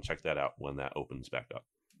you're going to want to check that out when that opens back up.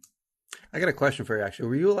 I got a question for you, actually.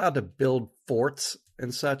 Were you allowed to build forts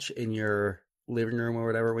and such in your living room or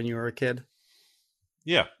whatever when you were a kid?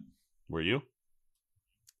 Yeah. Were you?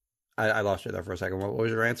 I lost you there for a second. What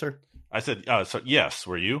was your answer? I said, so yes.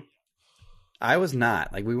 Were you? I was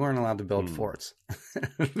not. Like, we weren't allowed to build forts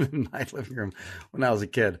in my living room when I was a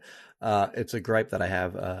kid. It's a gripe that I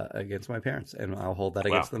have against my parents, and I'll hold that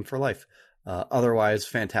against them for life. Otherwise,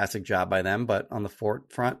 fantastic job by them, but on the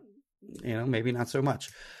fort front, maybe not so much.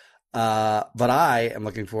 But I am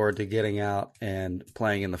looking forward to getting out and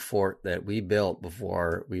playing in the fort that we built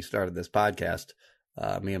before we started this podcast.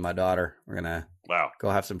 Me and my daughter, we're going to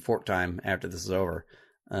go have some fort time after this is over.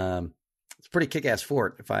 It's a pretty kick-ass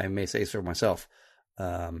fort, if I may say so myself.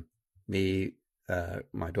 Me,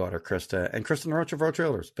 my daughter, Krista, and Kristen Roach of Roach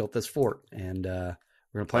Trailers built this fort. And we're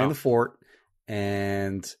going to play in the fort.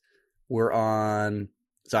 And we're on...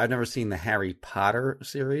 So I've never seen the Harry Potter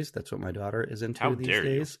series. That's what my daughter is into these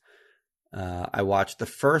days. I watched the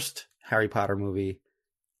first Harry Potter movie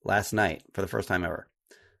last night for the first time ever.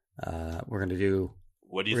 We're going to do...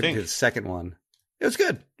 What do you think? Do the second one. It was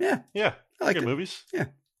good. Yeah. Yeah. I like good movies. Yeah.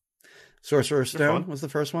 Sorcerer's Stone was the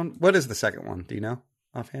first one. What is the second one? Do you know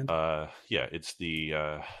offhand? Yeah, it's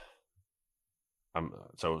the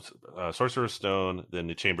Sorcerer's Stone, then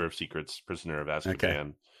the Chamber of Secrets, Prisoner of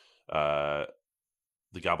Azkaban, the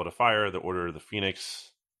Goblet of Fire, the Order of the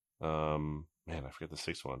Phoenix. Man, I forget the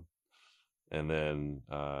sixth one, and then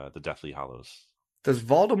the Deathly Hallows. Does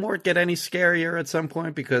Voldemort get any scarier at some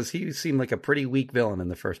point? Because he seemed like a pretty weak villain in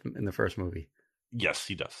the first movie. Yes,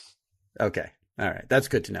 he does. Okay. All right, that's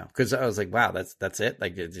good to know, because I was like, "Wow, that's it."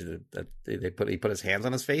 Like, he put his hands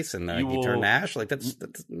on his face and he turned ash. Like, that's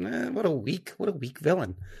what a weak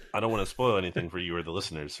villain. I don't want to spoil anything for you or the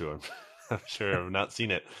listeners who I'm sure have not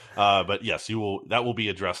seen it, but yes, you will. That will be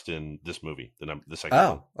addressed in this movie, the second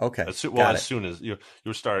one. Oh, okay. As soon as you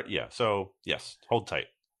start, yeah. So yes, hold tight.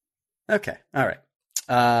 Okay, all right.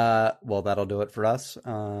 Well, that'll do it for us.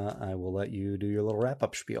 I will let you do your little wrap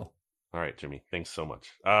up spiel. All right, Jimmy. Thanks so much.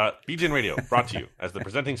 BGN Radio brought to you as the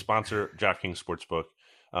presenting sponsor, DraftKings Sportsbook.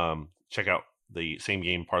 Check out the same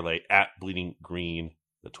game parlay at Bleeding Green,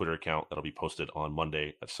 the Twitter account that'll be posted on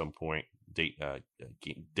Monday at some point. Day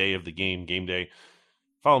of the game day.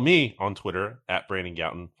 Follow me on Twitter at Brandon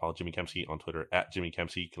Gouton. Follow Jimmy Kempsky on Twitter at Jimmy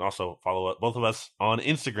Kempsky. You can also follow both of us on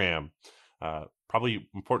Instagram. Probably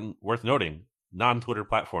important, worth noting, non-Twitter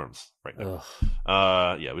platforms right now.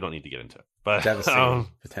 Yeah, we don't need to get into it. But devastating,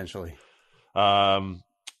 potentially.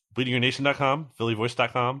 BleedingYourNation.com,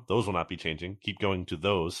 PhillyVoice.com. Those will not be changing. Keep going to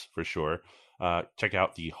those for sure. Check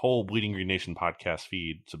out the whole Bleeding Green Nation podcast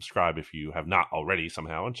feed. Subscribe if you have not already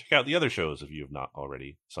somehow. And check out the other shows if you have not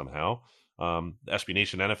already somehow. The SB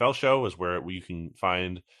Nation NFL show is where you can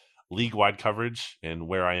find league-wide coverage and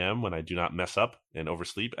where I am when I do not mess up and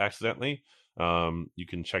oversleep accidentally. You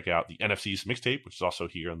can check out the NFC's mixtape, which is also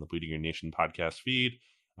here on the Bleeding Green Nation podcast feed.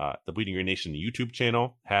 The Bleeding Green Nation YouTube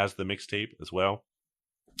channel has the mixtape as well.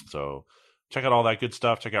 So check out all that good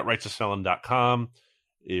stuff. Check out righteousfelon.com.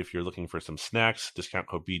 If you're looking for some snacks, discount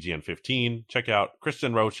code BGN15. Check out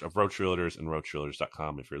Kristen Roach of Roach Realtors and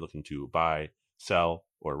RoachRealtors.com. If you're looking to buy, sell,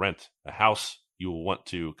 or rent a house, you will want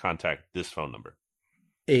to contact this phone number.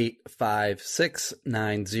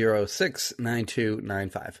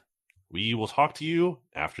 856-906-9295. We will talk to you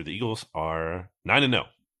after the Eagles are 9-0.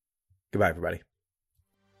 Goodbye, everybody.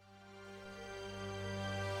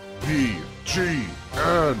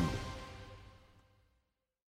 BGN